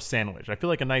plumber sandwich. I feel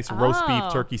like a nice roast beef Oh.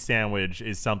 turkey sandwich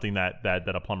is something that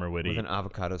a plumber would With eat. an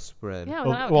avocado spread.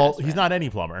 Yeah, Well, he's not any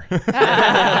plumber.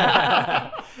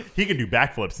 He can do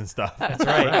backflips and stuff. That's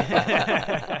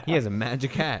right. He has a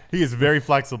magic hat. He is very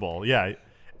flexible. Yeah.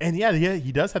 And yeah,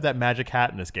 he does have that magic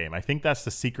hat in this game. I think that's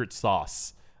the secret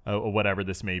sauce or whatever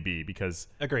this may be, because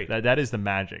Agreed. that is the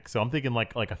magic. So I'm thinking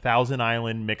like a Thousand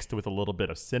Island mixed with a little bit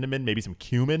of cinnamon, maybe some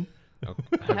cumin.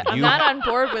 I'm not on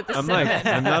board with the I'm cinnamon. like,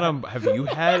 I'm not on. Have you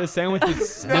had a sandwich with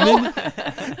cinnamon?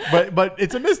 But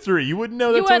it's a mystery. You wouldn't know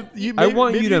You that's want- what you I maybe-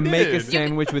 want maybe you to make a did.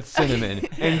 sandwich with cinnamon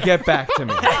and get back to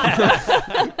me.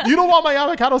 You don't want my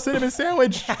avocado cinnamon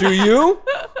sandwich? Do you?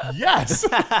 Yes.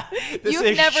 This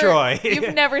is Troy.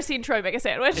 You've never seen Troy make a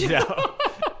sandwich. No.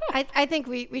 I think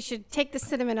we should take the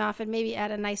cinnamon off and maybe add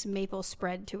a nice maple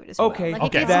spread to it as well. Okay, Like, if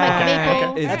okay. it's like that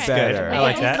maple, is That's better. good. I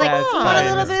like that. Like, That's put a fine.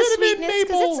 little bit of Cinnamon sweetness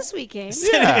because maple. it's a sweet game. Yeah.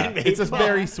 Cinnamon It's a maple.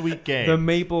 very sweet game. The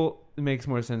maple makes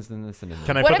more sense than the cinnamon.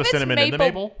 Can I What put if the it's cinnamon maple, in the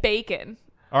maple? bacon?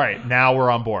 All right, now we're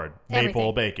on board. Maple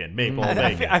Everything. bacon. Maple I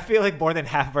bacon. feel like more than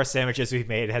half of our sandwiches we've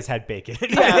made has had bacon.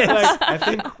 I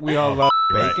think we all love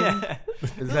bacon.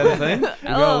 Is that a thing? Do we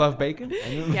all love bacon?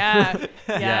 Yeah, yeah.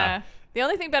 Yeah. The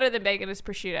only thing better than bacon is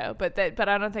prosciutto, but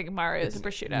I don't think Mario is a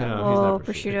prosciutto. No. he's Oh, not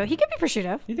prosciutto. He could be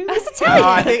prosciutto. You think He's that's Italian.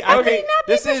 I think How could he not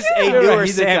be this is a prosciutto? You're newer right,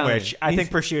 he's Italian. sandwich. I He's-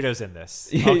 think prosciutto's in this.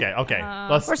 Okay.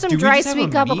 Let's Or some Do we dry just have a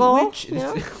sweet meat gabagool. witch? You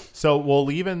know? So we'll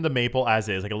leave in the maple as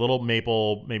is, like a little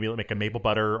maple, maybe make a maple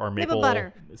butter or maple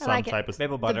butter. I some like it. type of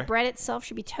Maple The butter. bread itself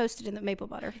should be toasted in the maple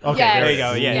butter. Okay, Yes. there you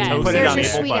go. Yeah, Yes. toast Put it it on on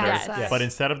maple sweet butter. outside. But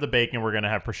instead of the bacon, we're gonna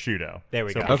have prosciutto. There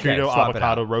we So go. Okay, prosciutto, swap it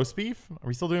avocado, out. roast beef. Are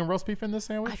we still doing roast beef in this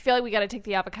sandwich? I feel like we got to take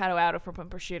the avocado out if we're putting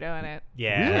prosciutto in it.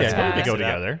 Yeah, Yeah, that's it's gotta good to mix go it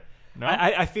up. together. No?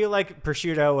 I feel like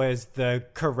prosciutto is the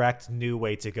correct new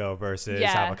way to go versus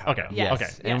Yeah. avocado. Okay. Yes.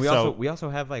 Okay. And So- we also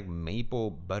have like maple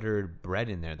buttered bread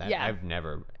in there that Yeah. I've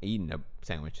never eaten a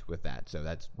sandwich with that. So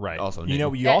that's Right. also you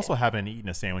new. you also haven't eaten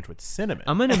a sandwich with cinnamon.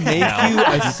 I'm gonna make you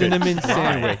a cinnamon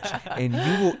sandwich, and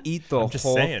you will eat the I'm just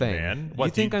whole saying, thing. man. You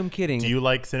think I'm kidding? Do you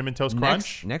like cinnamon toast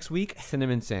crunch? Next week,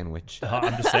 cinnamon sandwich.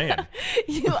 I'm just saying.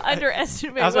 You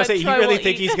underestimate I was what going to say, you Troy really will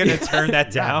think eat. he's going to turn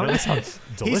that Yeah, down? really sounds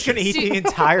delicious. He's going to eat the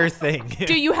entire thing.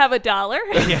 Do you have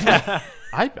 $1?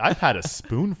 I've had a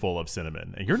spoonful of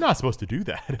cinnamon, and you're not supposed to do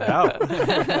that. No.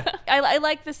 I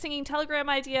like the singing telegram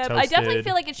idea. But I definitely Toasted.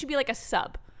 feel like it should be like a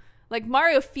sub. Like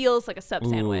Mario feels like a sub Ooh,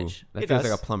 sandwich. that It feels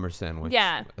does. like a plumber sandwich.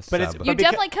 Yeah. A But it's- sub. but You beca-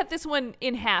 definitely cut this one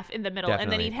in half in the middle, and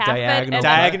then Definitely. eat half of it. Diagonal. And then,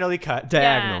 Diagonally cut.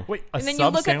 diagonal. Wait, a and then you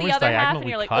sub look at the sandwich other half, and diagonally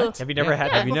you're like, cut? ugh. Have you never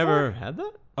had Have that you before? never had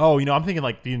that? Oh, I'm thinking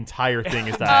like the entire thing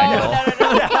is Oh, diagonal.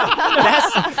 no.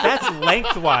 That's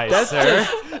lengthwise, sir.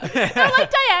 Like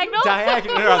diagonal.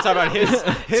 Diagonal. No, I'm talking about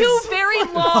his Two very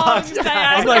long I'm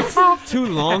diagonals. like two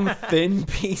long, thin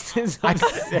pieces.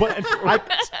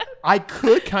 I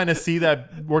could kind of see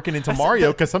that working into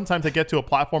Mario because sometimes I get to a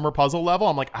platformer puzzle level.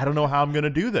 I'm like, I don't know how I'm going to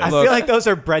do this. I feel like those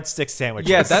are breadstick sandwiches.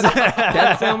 Yeah,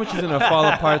 that sandwich is gonna fall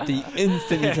apart the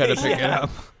instant you try to pick it up.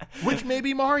 Which may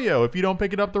be Mario. If you don't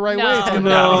pick it up the right No. way, it's going to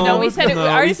No, we said it-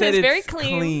 ours we said is very it's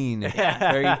clean.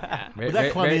 Very,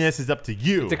 That cleanliness is up to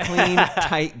you. It's a clean,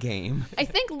 tight game. I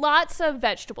think lots of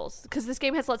vegetables because this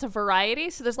game has lots of variety,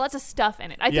 so there's lots of stuff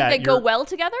in it. I think Yeah, they go you're- well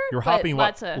together. You're but hopping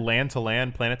lots what, of land to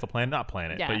land, planet to planet, not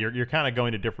planet, Yeah. but you're kind of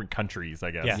going to different countries,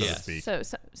 I guess, Yes. so Yes. to speak. so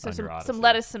on your some Odyssey.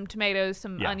 lettuce, some tomatoes,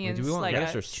 some Yeah. onions. Do we want like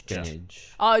lettuce a- or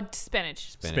spinach? Oh,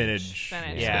 spinach. Spinach.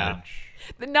 Spinach. Yeah. Spinach.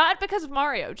 Not because of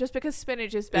Mario, just because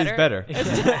spinach is better. It's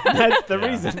better. That's the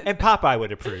reason. And Popeye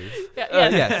would approve. Yeah,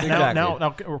 Yes, yes. exactly.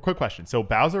 Now, quick question. So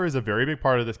Bowser is a very big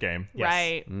part of this game, Yes.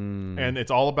 Right. and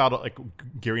it's all about like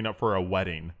gearing up for a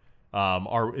wedding.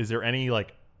 Is there any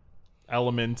like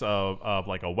element of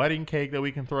like a wedding cake that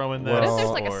we can throw in there? What if there's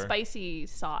like a or- spicy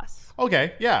sauce?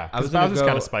 Okay, yeah, I was because gonna Bowser's go. kind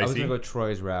I of was spicy. gonna go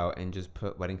Troy's route and just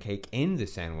put wedding cake in the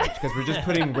sandwich because we're just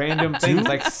putting random things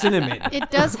like cinnamon. It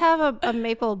does have a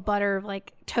maple butter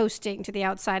like toasting to the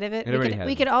outside of it. It already has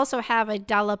We it. could also have a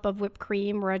dollop of whipped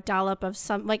cream or a dollop of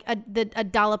some like a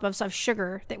dollop of some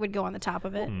sugar that would go on the top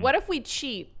of it. What if we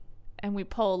cheat and we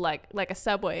pull like a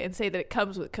Subway and say that it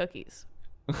comes with cookies?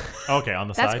 Okay, on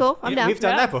the That's side. cool. I'm down. We've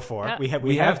done Yeah. that before. Yeah.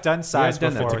 We have done sides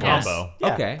done that before. together. It's a combo.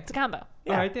 Yeah. Okay. It's a combo.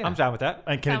 Yeah, All right, then. I'm down with that.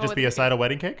 And can it Combo just be with a side of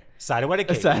wedding cake? Side of wedding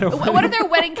cake. What if they're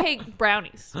wedding cake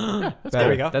brownies? There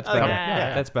we go. That's Okay. better.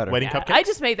 Yeah. That's better. Wedding Yeah, cupcakes? I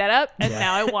just made that up, and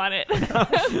now I want it.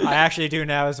 I actually do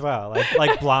now as well.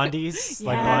 Like blondies.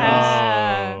 Like blondies.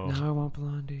 Yeah. Oh, Now I want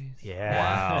blondies. Yeah.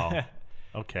 wow.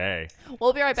 Okay.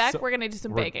 We'll be right back. So- We're gonna do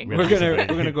some we're- baking. we're- We're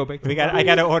gonna go back. I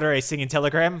got to order a singing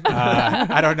telegram.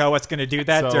 I don't know what's going to do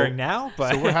that So- during now,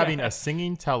 but So we're having a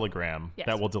singing telegram Yes.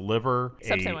 that will deliver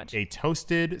Sub sandwich. a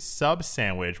toasted sub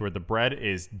sandwich where the bread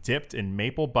is dipped in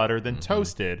maple butter, then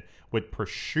toasted with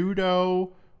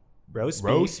prosciutto,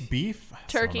 roast beef,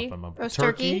 Turkey. I don't know if I'm Roast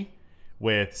turkey.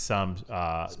 with some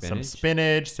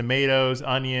spinach, tomatoes,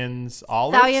 onions,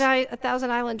 olives. A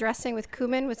Thousand Island dressing with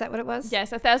cumin. Was that what it was?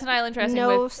 Yes, a Thousand Island dressing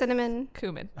No with cinnamon.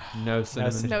 cumin. No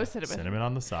cinnamon. No cinnamon. Cinnamon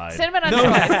on the side. Cinnamon on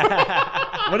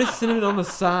choice. What is cinnamon on the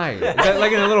side? Is that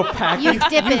like in a little packet? You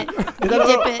dip it. You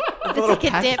dip it. It's like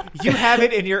a dip. you have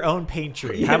it in your own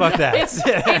pantry. How about that?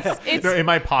 It's No, in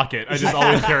my pocket. I just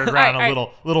always carry around All right.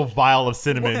 a little vial of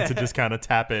cinnamon to just kind of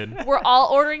tap in. we're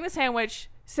all ordering the sandwich.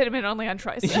 Cinnamon only on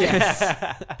choice.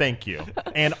 Thank you.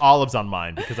 And olives on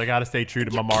mine because I got to stay true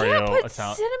to my Mario Can't put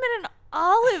Italian. cinnamon and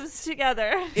olives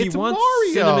together. He It's wants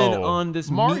Mario. cinnamon on this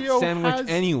meat sandwich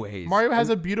anyways. Mario has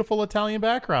a beautiful Italian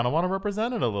background. I want to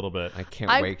represent it a little bit. I can't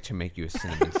I- wait to make you a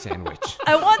cinnamon sandwich.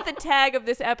 I want the tag of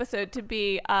this episode to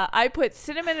be I put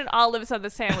cinnamon and olives on the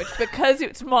sandwich because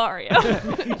it's Mario.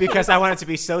 Because I want it to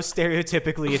be so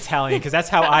stereotypically Italian, because that's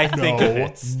how I think of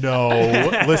it. No.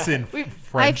 Listen, I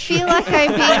French. feel like I'm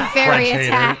being very French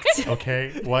attacked. haters.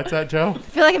 Okay, what's that, Joe? I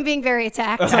feel like I'm being very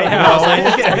attacked.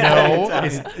 No,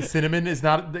 cinnamon is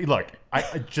not. Look,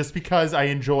 just because I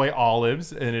enjoy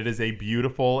olives and it is a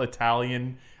beautiful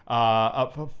Italian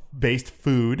based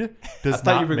food does I thought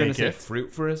not you were going make to say it.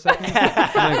 fruit for a second.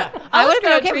 I would have been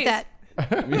grow okay with that.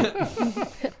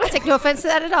 I take no offense to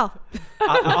that at all.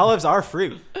 Olives are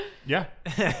fruit. Yeah,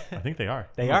 I think they are.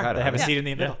 They Oh, are. God, They have a yeah. seed in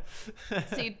the middle.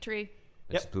 Seed tree.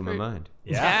 That just blew my mind.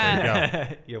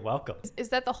 Yeah. You're welcome. Is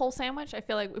that the whole sandwich? I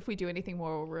feel like if we do anything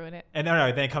more, we'll ruin it. And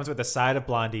no, then it comes with a side of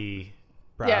blondie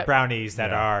Yeah. brownies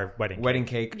that are wedding cake. Wedding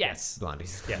cake. Yes.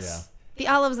 Blondies. Yes. The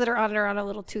olives that are on it are on a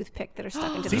little toothpick that are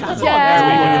stuck into the top. That's Yeah. all. That's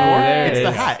what you're looking for. There It's it the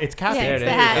is. hat. It's caffeine. Yeah, There it's it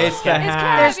the is. hat. It's the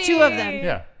hat. There's two of them.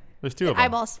 Yeah, there's two of them.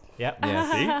 Eyeballs. Yep.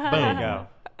 Yeah. See? There Boom. you go.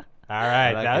 All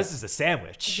right. like now it. this is a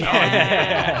sandwich.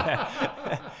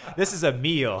 This is a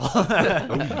meal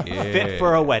Yeah. fit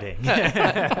for a wedding.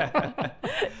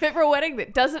 Fit for a wedding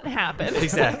that doesn't happen.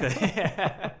 Exactly.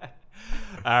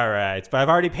 All right. But I've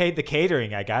already paid the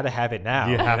catering. I got to have it now.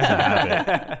 You have to have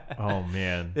it. Oh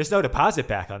man, There's no deposit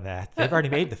back on that. They've already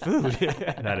made the food.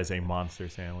 that is a monster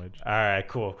sandwich. All right.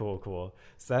 Cool.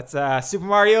 So that's Super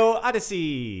Mario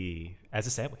Odyssey as a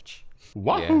sandwich.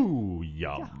 Wahoo!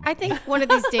 Yum. I think one of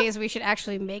these days we should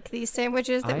actually make these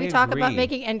sandwiches that I we talk about agree.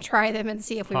 making and try them and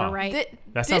see if we were right.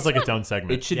 That sounds like its own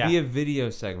segment. It should be a video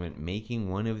segment, making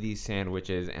one of these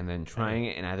sandwiches and then trying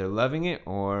it and either loving it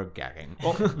or gagging.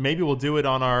 Well, maybe we'll do it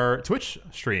on our Twitch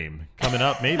stream coming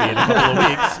up maybe in a couple of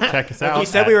weeks. Check us out. You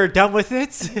said we were done with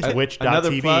it.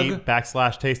 Another plug?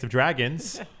 Twitch.tv/Taste of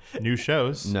Dragons. New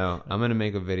shows. No, I'm gonna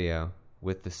make a video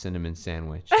with the cinnamon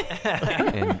sandwich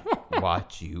and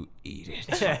watch you eat it.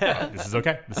 This is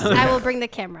okay. I will bring the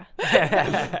camera.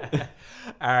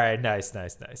 All right, nice.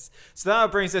 So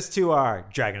that brings us to our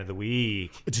Dragon of the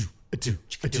Week. It's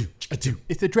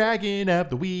the Dragon of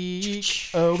the Week.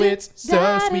 Oh, it's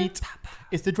so sweet.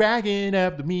 It's the Dragon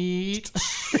of the Meat.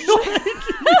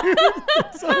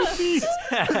 So sweet.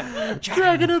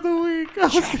 Dragon of the Week.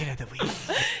 Dragon of the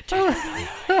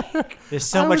Week. There's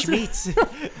so much meat.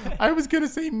 I was going to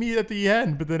say meat at the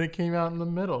end, but then it came out in the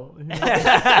middle.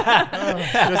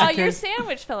 Oh, your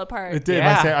sandwich fell apart. It did.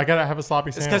 Yeah. I got to have a sloppy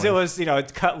It's sandwich. because it was,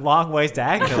 it's cut long ways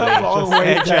diagonally.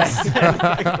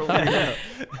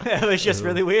 It was just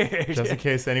really weird. Just in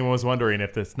case anyone was wondering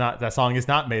if that song is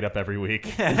not made up every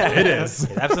week. It is.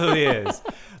 It absolutely is.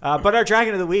 But our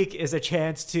Dragon of the Week is a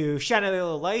chance to shine a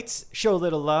little light, show a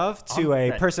little love to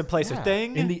a person, place, or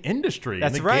thing. In the industry.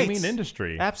 That's in the right. gaming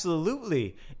industry.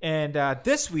 Absolutely. And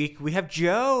this week we have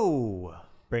Joe.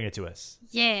 Bring it to us.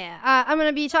 Yeah, I'm going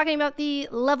to be talking about the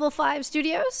Level 5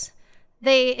 Studios.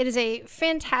 It is a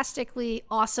fantastically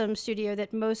awesome studio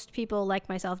that most people like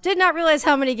myself did not realize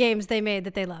how many games they made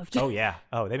that they loved. Oh, yeah.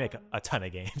 Oh, they make a ton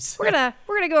of games. We're gonna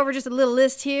go over just a little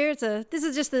list here. This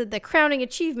is just the crowning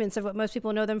achievements of what most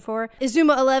people know them for.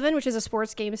 Izuma 11, which is a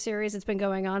sports game series that's been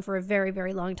going on for a very,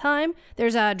 very long time.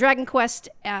 There's Dragon Quest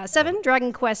 7,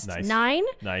 Dragon Quest 9,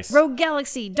 Nice. Rogue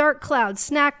Galaxy, Dark Cloud,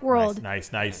 Snack World,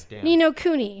 Nice. Ni no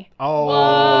Kuni,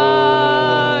 Oh.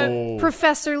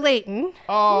 Professor Layton.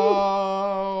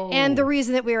 Oh. And the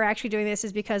reason that we are actually doing this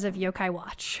is because of Yokai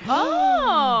Watch.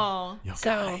 Oh.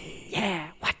 So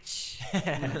yeah, watch.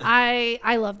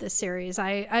 I love this series.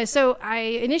 I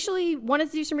initially wanted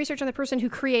to do some research on the person who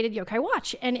created Yokai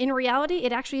Watch, and in reality,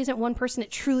 it actually isn't one person.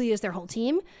 It truly is their whole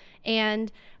team.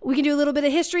 And we can do a little bit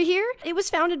of history here. It was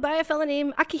founded by a fellow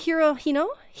named Akihiro Hino.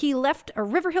 He left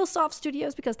River Hill Soft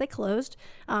Studios because they closed.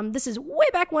 This is way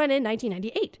back when in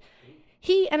 1998.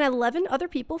 He and 11 other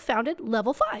people founded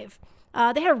Level 5.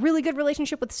 They had a really good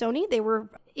relationship with Sony. They were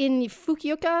in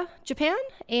Fukuoka, Japan,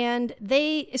 and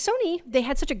they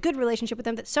had such a good relationship with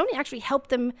them that Sony actually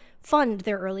helped them fund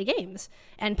their early games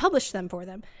and published them for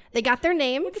them. They got their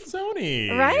name.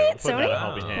 Sony. Right? Put Sony? that a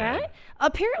helping hand. Right?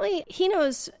 Apparently,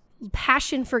 Hino's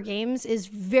passion for games is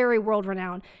very world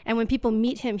renowned, and when people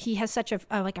meet him, he has such a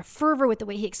fervor with the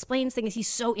way he explains things. He's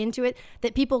so into it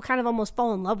that people kind of almost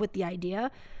fall in love with the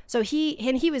idea. So he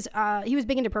was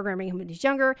big into programming when he was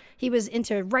younger. He was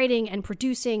into writing and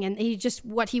producing, and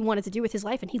what he wanted to do with his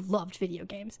life, and he loved video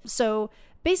games. So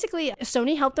basically,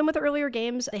 Sony helped them with the earlier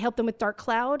games. They helped them with Dark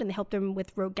Cloud, and they helped them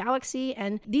with Rogue Galaxy.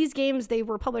 And these games, they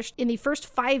were published in the first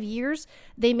 5 years.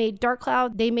 They made Dark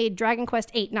Cloud. They made Dragon Quest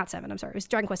 8, not 7, I'm sorry. It was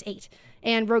Dragon Quest 8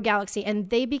 and Rogue Galaxy. And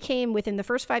they became, within the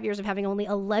first 5 years of having only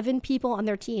 11 people on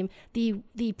their team, the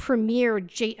premier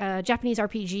Japanese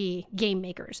RPG game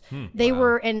makers. They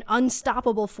were an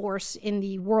unstoppable force in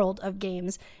the world of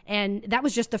games. And that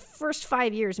was just the first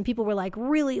 5 years. And people were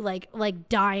really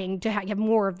dying to have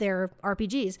more of their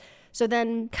RPGs. So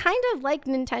then, kind of like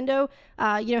Nintendo,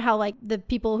 you know how the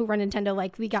people who run Nintendo,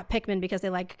 we got Pikmin because they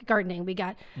like gardening. We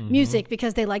got music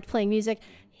because they liked playing music.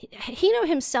 Hino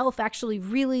himself actually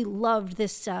really loved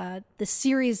this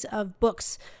series of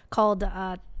books called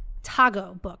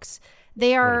Tago books.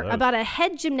 They are about a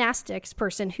head gymnastics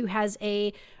person who has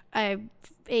a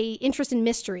interest in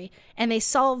mystery, and they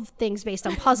solve things based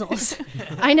on puzzles.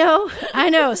 I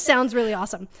know, sounds really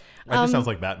awesome. That just sounds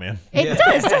like Batman. It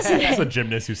does, doesn't It's it? a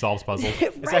gymnast who solves puzzles.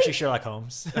 It's actually Sherlock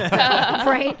Holmes.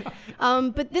 Right?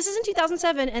 But this is in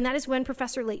 2007, and that is when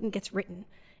Professor Layton gets written.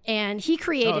 And he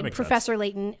created makes Professor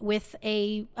Layton with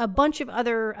a bunch of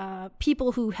other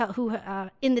people who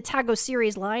in the Tago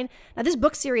series line. Now, this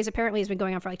book series apparently has been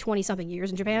going on for 20-something years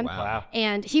in Japan. Wow.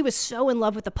 And he was so in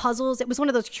love with the puzzles. It was one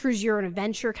of those choose your own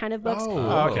adventure kind of books.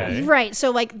 Oh, okay. Right.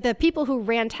 So, the people who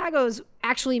ran Tagos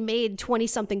actually made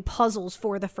 20-something puzzles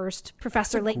for the first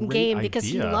Professor Layton great game because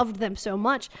he idea. loved them so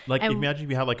much. And Imagine if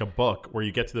you had a book where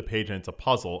you get to the page and it's a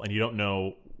puzzle and you don't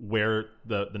know where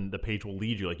the page will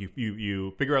lead you.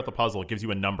 You figure out the puzzle, it gives you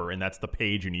a number, and that's the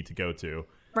page you need to go to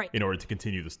Right. in order to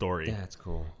continue the story. That's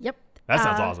cool. Yep. That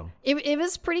sounds awesome. It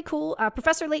was pretty cool.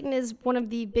 Professor Layton is one of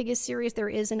the biggest series there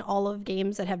is in all of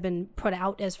games that have been put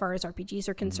out as far as RPGs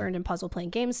are concerned and puzzle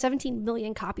playing games. 17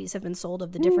 million copies have been sold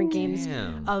of the different games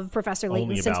of Professor Layton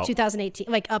Only since about- 2018.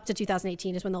 Like up to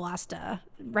 2018 is when the last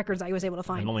records I was able to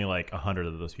find. And only like 100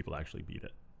 of those people actually beat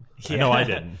it. I know I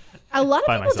didn't. A lot of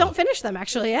by people myself. don't finish them,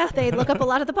 actually. Yeah, they look up a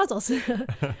lot of the puzzles.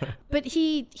 But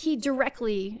he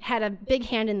directly had a big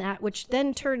hand in that, which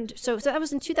then turned... So that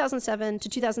was in 2007 to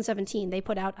 2017. They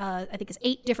put out, I think it's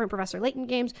 8 different Professor Layton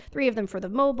games, 3 of them for the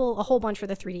mobile, a whole bunch for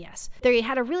the 3DS. They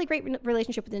had a really great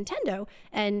relationship with Nintendo,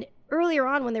 and earlier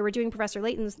on when they were doing Professor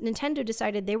Layton's, Nintendo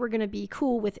decided they were going to be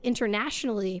cool with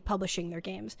internationally publishing their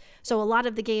games. So a lot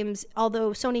of the games,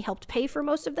 although Sony helped pay for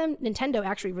most of them, Nintendo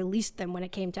actually released them when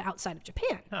it came to outside of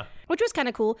Japan, which was kind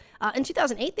of cool. In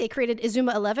 2008, they created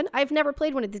Izuma 11. I've never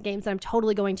played one of these games, and I'm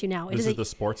totally going to now. This is the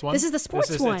sports one? This is the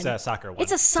sports one. It's a soccer one.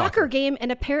 It's a soccer game,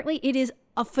 and apparently it is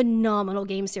a phenomenal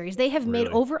game series. They have made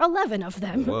Really? over 11 of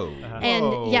them. Whoa.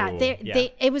 And yeah, Yeah.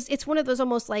 it's one of those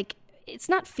almost like, it's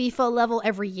not FIFA level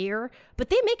every year, but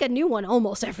they make a new one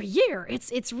almost every year. It's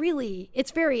very Do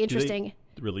they interesting.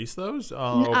 release those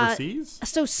overseas?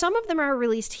 So some of them are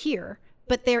released here,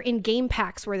 but they're in game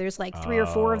packs where there's like 3 or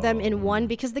 4 of them in one,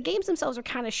 because the games themselves are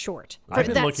kind of short. I've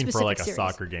been that looking for specific like a series.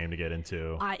 soccer game to get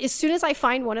into. As soon as I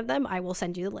find one of them, I will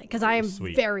send you the link, because I am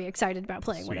Sweet. very excited about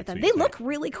playing one Sweet, of them. sweet, They sweet. look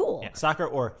really cool. Soccer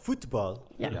or football.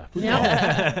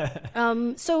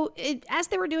 So as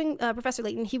they were doing Professor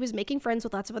Layton, he was making friends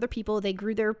with lots of other people. They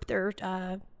grew their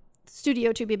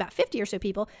studio to be about 50 or so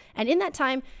people. And in that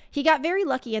time, he got very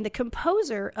lucky. And the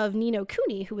composer of Ni no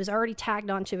Kuni, who was already tagged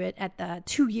onto it at the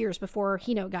 2 years before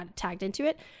Hino got tagged into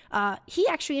it, he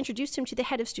actually introduced him to the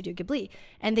head of Studio Ghibli.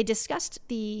 And they discussed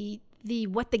the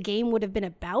what the game would have been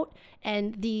about,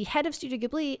 and the head of Studio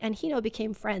Ghibli and Hino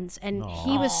became friends, and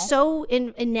he was so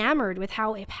enamored with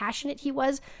how passionate he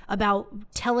was about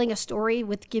telling a story,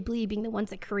 with Ghibli being the ones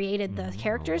that created the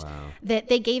characters, that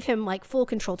they gave him like full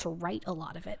control to write a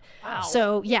lot of it.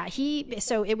 So yeah,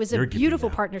 so it was You're a Ghibli beautiful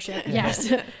now. partnership.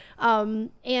 Yes.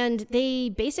 And they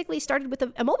basically started with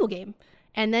a mobile game.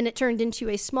 And then it turned into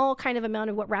a small kind of amount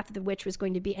of what Wrath of the Witch was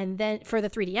going to be, and then for the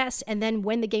 3DS. And then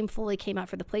when the game fully came out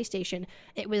for the PlayStation,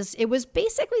 it was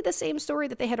basically the same story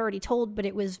that they had already told, but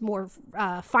it was more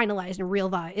finalized and real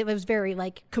vibe. It was very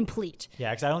like complete. Yeah,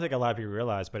 because I don't think a lot of people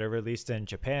realize, but it released in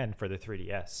Japan for the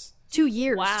 3DS. 2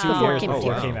 years Wow. 2 before years it came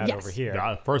before out it here. came out Yes. over here.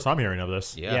 God, first I'm hearing of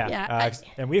this. Yeah. Yeah,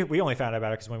 And we only found out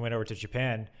about it because when we went over to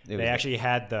Japan, It they was- actually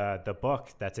had the book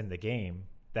that's in the game.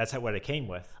 That's what it came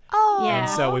with. Oh, Yeah. And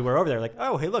so we were over there like,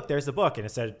 oh, hey, look, there's the book. And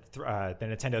it said the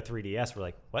Nintendo 3DS. We're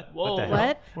like, what? Whoa. What the hell?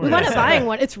 What? We wound up buying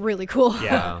one. It's really cool.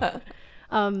 Yeah.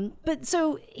 But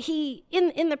so he,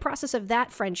 in the process of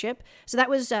that friendship, so that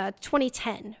was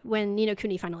 2010 when Ni no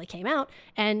Kuni finally came out,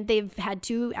 and they've had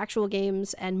 2 actual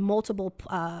games and multiple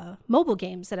mobile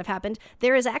games that have happened.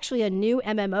 There is actually a new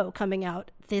MMO coming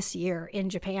out this year in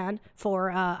Japan for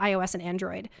iOS and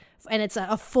Android, and it's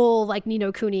a full like Ni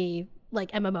no Kuni like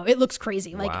MMO. It looks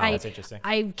crazy. Like Wow, that's interesting.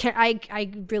 I'm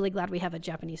really glad we have a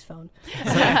Japanese phone.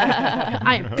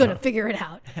 I'm gonna figure it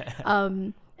out.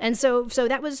 And so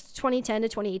that was 2010 to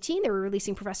 2018. They were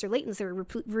releasing Professor Layton's. They were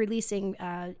releasing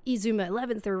Izuma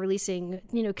 11th. They were releasing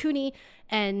Ni no Kuni.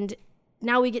 And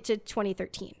now we get to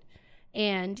 2013.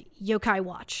 And Yokai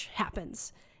Watch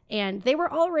happens. And they were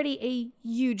already a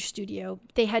huge studio.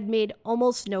 They had made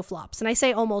almost no flops. And I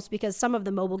say almost because some of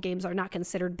the mobile games are not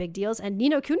considered big deals. And Ni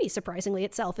no Kuni, surprisingly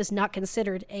itself, is not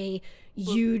considered a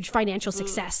huge financial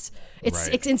success.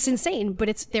 It's insane,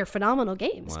 but they're phenomenal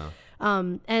games.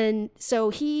 Wow. And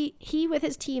so he with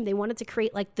his team, they wanted to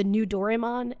create like the new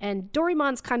Doraemon, and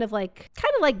Doraemon's kind of like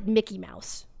Mickey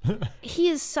Mouse. He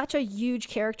is such a huge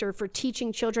character for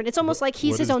teaching children. It's almost like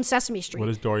he's what his is- own Sesame Street. What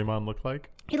does Doraemon look like?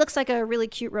 He looks like a really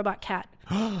cute robot cat.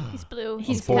 He's blue. He's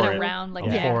He's for kind it. of round like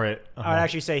I'm that. for it. I would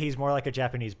actually say he's more like a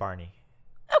Japanese Barney.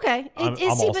 Okay. I'm See,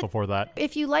 also but for that.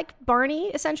 if you like Barney,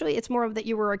 essentially, it's more of that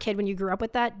you were a kid when you grew up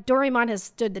with that. Doraemon has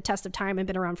stood the test of time and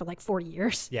been around for like 40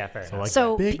 years. Yeah, fair So enough. like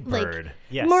So, Big like- Bird.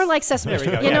 Yes. More like Sesame There we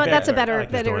Street. go. You Yeah, know what? Big That's a Bird. better. I like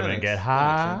this better Doraemon get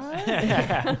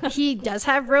high. he does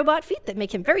have robot feet that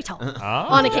make him very tall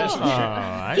on occasion.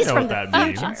 I He's know from what the that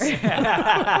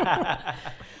means.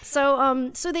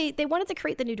 So they wanted to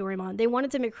create the new Doraemon. They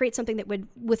wanted to create something that would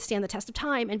withstand the test of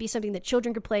time and be something that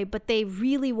children could play, but they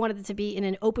really wanted it to be in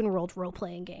an open world role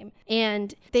playing game.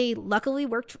 And they luckily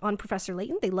worked on Professor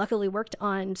Layton. They luckily worked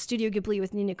on Studio Ghibli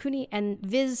with Ni no Kuni, and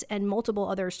Viz and multiple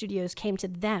other studios came to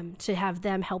them to have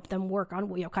them help them work on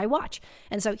Yokai Watch.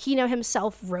 And so Hino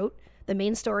himself wrote the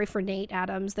main story for Nate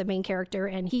Adams, the main character,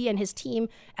 and he and his team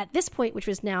at this point, which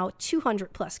was now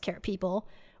 200 plus people,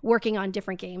 working on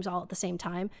different games all at the same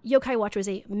time. Yokai Watch was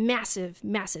a massive,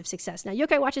 massive success. Now,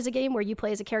 Yokai Watch is a game where you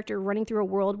play as a character running through a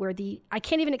world where I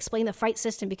can't even explain the fight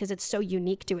system because it's so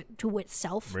unique to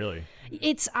itself. Really?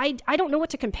 It's I don't know what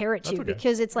to compare it to okay.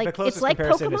 because it's The like closest it's like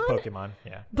comparison is Pokemon. Pokemon.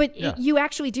 Yeah. But you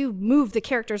actually do move the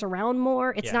characters around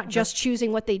more. It's Yeah. not just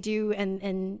choosing what they do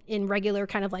and in regular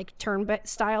kind of like turn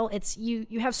style. It's you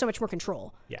have so much more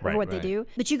control over Right, what they right. do.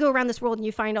 But you go around this world and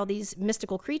you find all these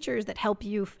mystical creatures that help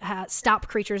you stop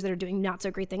creatures that are doing not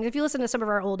so great things. If you listen to some of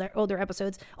our older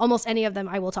episodes, almost any of them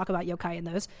I will talk about yokai in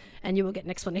those, and you will get an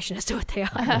explanation as to what they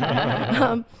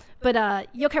are. But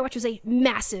Yokai Watch was a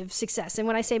massive success. And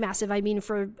when I say massive, I mean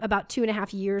for about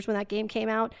 2.5 years when that game came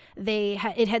out,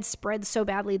 it had spread so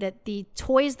badly that the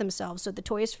toys themselves, so the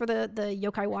toys for the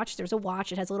Yokai Watch, there's a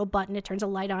watch, it has a little button, it turns a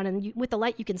light on, and with the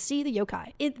light you can see the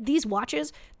yokai. These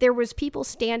watches, there was people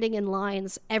standing in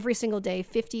lines every single day,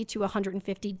 50 to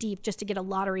 150 deep, just to get a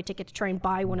lottery ticket to try and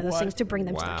buy one of those things to bring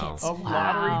them to their Wow. kids. A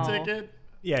lottery ticket?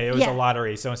 Yeah, it was Yeah. a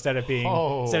lottery. So instead of being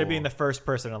the first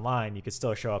person in line, you could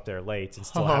still show up there late and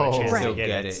still have a chance Right. to Still get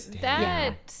get it. it.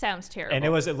 That sounds terrible. And it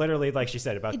was literally, like she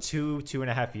said, about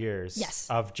 2.5 years Yes.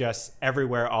 of just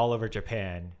everywhere all over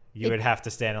Japan. You would have to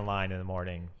stand in line in the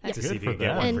morning to see good if you for could get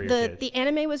them. one And for your the, kid. the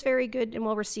anime was very good and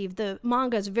well received. The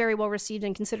manga is very well received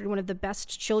and considered one of the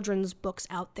best children's books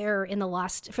out there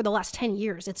for the last 10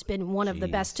 years. It's been one of the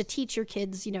best to teach your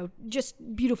kids,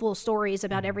 just beautiful stories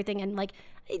about everything and like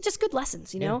just good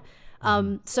lessons, you know?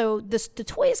 So the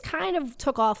toys kind of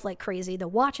took off like crazy. The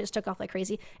watches took off like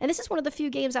crazy. And this is one of the few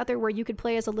games out there where you could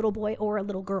play as a little boy or a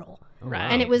little girl.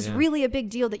 Right. And it was really a big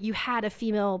deal that you had a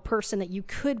female person that you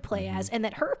could play as, and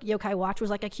that her Yokai Watch was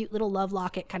like a cute little love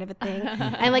locket kind of a thing.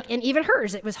 and even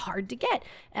hers, it was hard to get.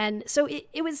 And so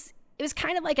it was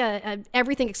kind of like a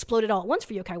everything exploded all at once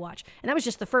for Yokai Watch. And that was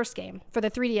just the first game for the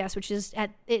 3DS, which is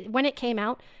when it came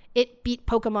out, it beat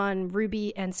Pokemon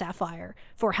Ruby and Sapphire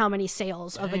for how many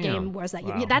sales of a game was that.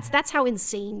 Wow. That's how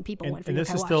insane people went for And Yokai this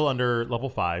is Watch. still under level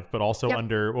 5, but also Yep.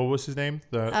 under, what was his name?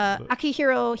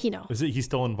 Akihiro Hino. Is it he's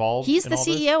still involved? He's in the all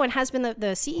this? CEO and has been the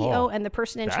CEO Oh, and the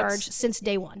person in that's- charge since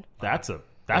day one. That's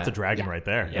a dragon right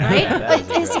there. Right? That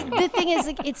But is a see, the thing is,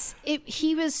 like,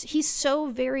 he's so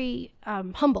very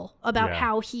humble about Yeah.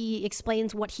 how he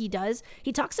explains what he does.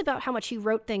 He talks about how much he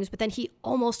wrote things, but then he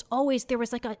almost always, there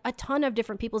was like a ton of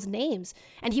different people's names.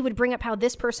 And he would bring up how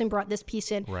this person brought this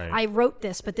piece in. Right. I wrote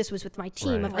this, but this was with my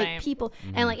team of Right. 8 people.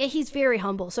 And like, he's very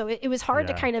humble. So it was hard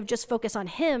to Yeah. kind of just focus on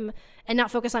him and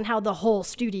not focus on how the whole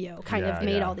studio kind Yeah, of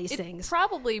made yeah. all these it's things.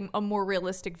 probably a more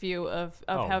realistic view of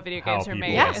how video how games are people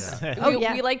made. work, Yes. And Oh, we,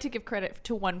 yeah. we like to give credit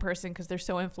to one person because they're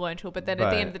so influential, but then at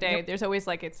the end of the day, there's always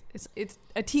like it's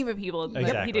a team of people. That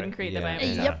Exactly. he didn't create them. Yeah. by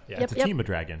himself. Yep, Yeah. yep, It's a yep. team of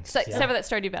dragons. Except for that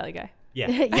Stardew Valley guy. Yeah.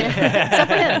 Except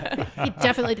for him. He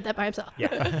definitely did that by himself.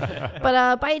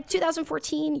 But by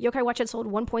 2014, Yokai Watch had sold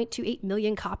 1.28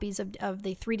 million copies of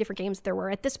the 3 different games there were.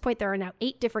 At this point, there are now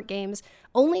 8 different games,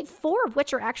 only 4 of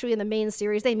which are actually in the main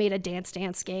series. They made a Dance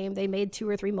Dance game. They made 2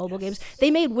 or 3 mobile games. They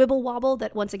made Wibble Wobble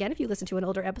that, once again, if you listen to an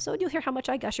older episode, you'll hear how much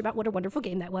I gush about what a wonderful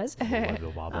game that was.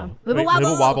 Wibble Wobble. Wibble Wait, Wobble.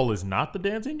 Wibble Wobble is not the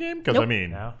dancing game? Because, Nope. I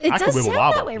mean, No. It I does can Wibble sound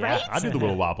Wobble. that way, right? I do the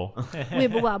Wibble Wobble.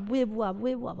 Wibble Wob, Wibble Wob,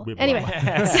 Wibble Wobble. Wibble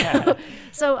Anyway,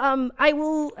 so I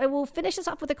will finish this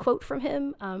off with a quote from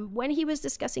him. When he was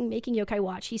discussing making Yokai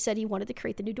Watch, he said he wanted to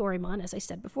create the new Doraemon, as I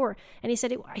said before, and he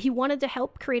said he wanted to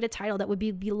help create a title that would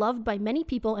be beloved by many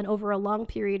people and over a long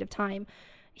period of time.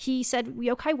 He said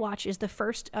Yokai Watch is the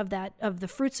first of the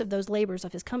fruits of those labors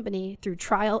of his company through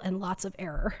trial and lots of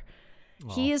error.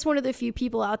 He is one of the few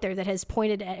people out there that has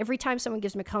pointed at every time someone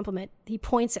gives him a compliment, he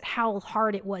points at how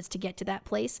hard it was to get to that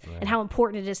place and how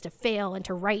important it is to fail and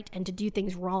to write and to do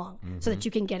things wrong so that you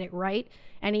can get it right.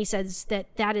 And he says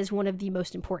that is one of the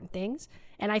most important things.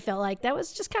 And I felt like that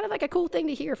was just kind of like a cool thing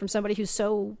to hear from somebody who's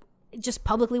so just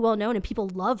publicly well known and people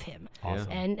love him. Awesome.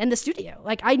 And the studio.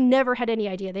 Like, I never had any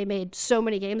idea they made so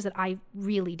many games that I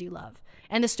really do love.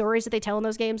 And the stories that they tell in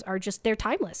those games are just, they're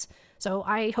timeless. So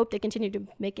I hope they continue to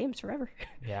make games forever.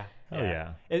 Yeah. Oh,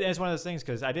 yeah. It's one of those things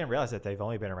because I didn't realize that they've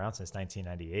only been around since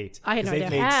 1998. I had 'Cause no they've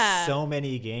idea. made Yeah. so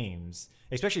many games,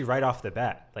 especially right off the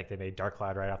bat. Like they made Dark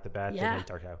Cloud right off the bat. Yeah. They made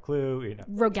Dark Cloud Clue.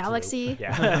 Rogue Galaxy.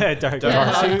 Yeah. Dark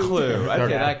Yeah. Clue. I play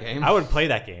that game. I would play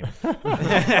that game.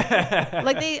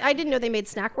 Like I didn't know they made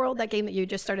Snack World, that game that you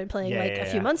just started playing a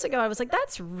few months ago. I was like,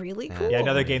 that's really cool. Yeah,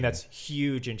 another game that's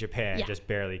huge in Japan Yeah. just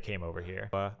barely came over here.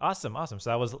 Awesome. So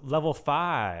that was level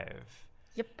 5.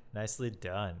 Yep. Nicely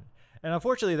done. And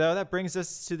unfortunately, though, that brings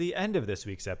us to the end of this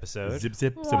week's episode. Zip,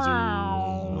 zip, zip,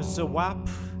 zip. So whop.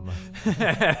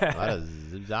 A lot of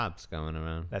zip-zops going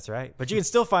around. That's right. But you can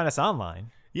still find us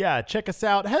online. Yeah, check us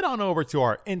out. Head on over to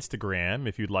our Instagram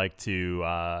if you'd like to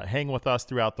hang with us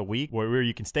throughout the week, where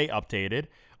you can stay updated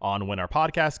on when our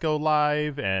podcasts go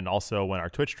live and also when our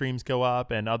Twitch streams go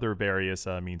up and other various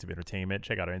means of entertainment.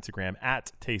 Check out our Instagram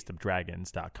at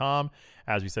tasteofdragons.com.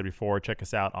 As we said before, check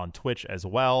us out on Twitch as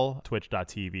well,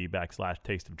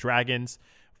 twitch.tv/tasteofdragons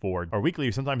for our weekly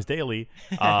or sometimes daily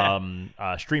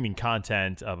streaming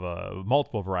content of a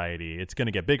multiple variety. It's going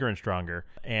to get bigger and stronger.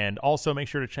 And also make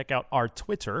sure to check out our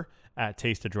Twitter at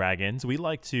Taste of Dragons. We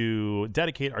like to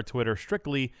dedicate our Twitter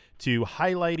strictly to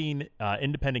highlighting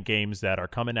independent games that are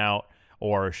coming out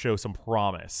or show some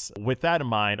promise. With that in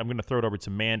mind, I'm going to throw it over to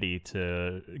Mandy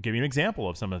to give you an example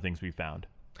of some of the things we found.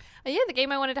 The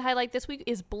game I wanted to highlight this week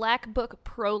is Black Book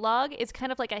Prologue. It's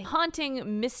kind of like a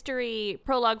haunting mystery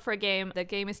prologue for a game. The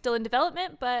game is still in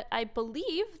development, but I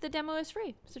believe the demo is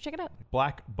free, so check it out.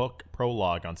 Black Book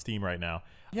Prologue on Steam right now.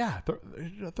 Yeah,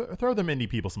 throw them indie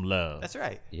people some love. That's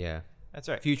right. Yeah. That's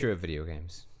right. Future of video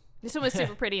games. This one was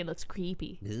super pretty and looks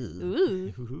creepy.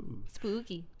 Ooh.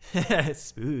 Spooky.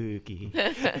 Spooky.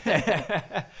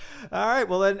 All right.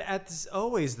 Well, then, as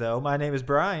always, though, my name is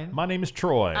Brian. My name is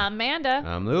Troy. Amanda.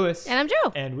 I'm Lewis. And I'm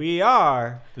Joe. And we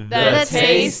are The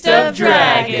Taste of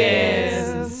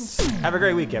Dragons. Have a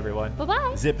great week, everyone.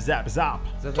 Bye-bye. Zip, zap, zap.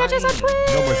 Catch us on Twitch.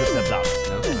 No more zip, zap, zap.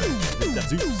 No. Zip, zap,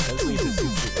 zoops. Let's leave this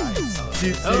to Ryan.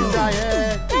 Zoop, zoop,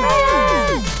 riot.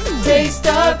 Taste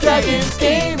of Dragons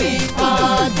Gaming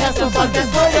Podcast, a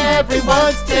podcast for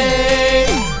everyone's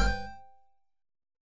taste.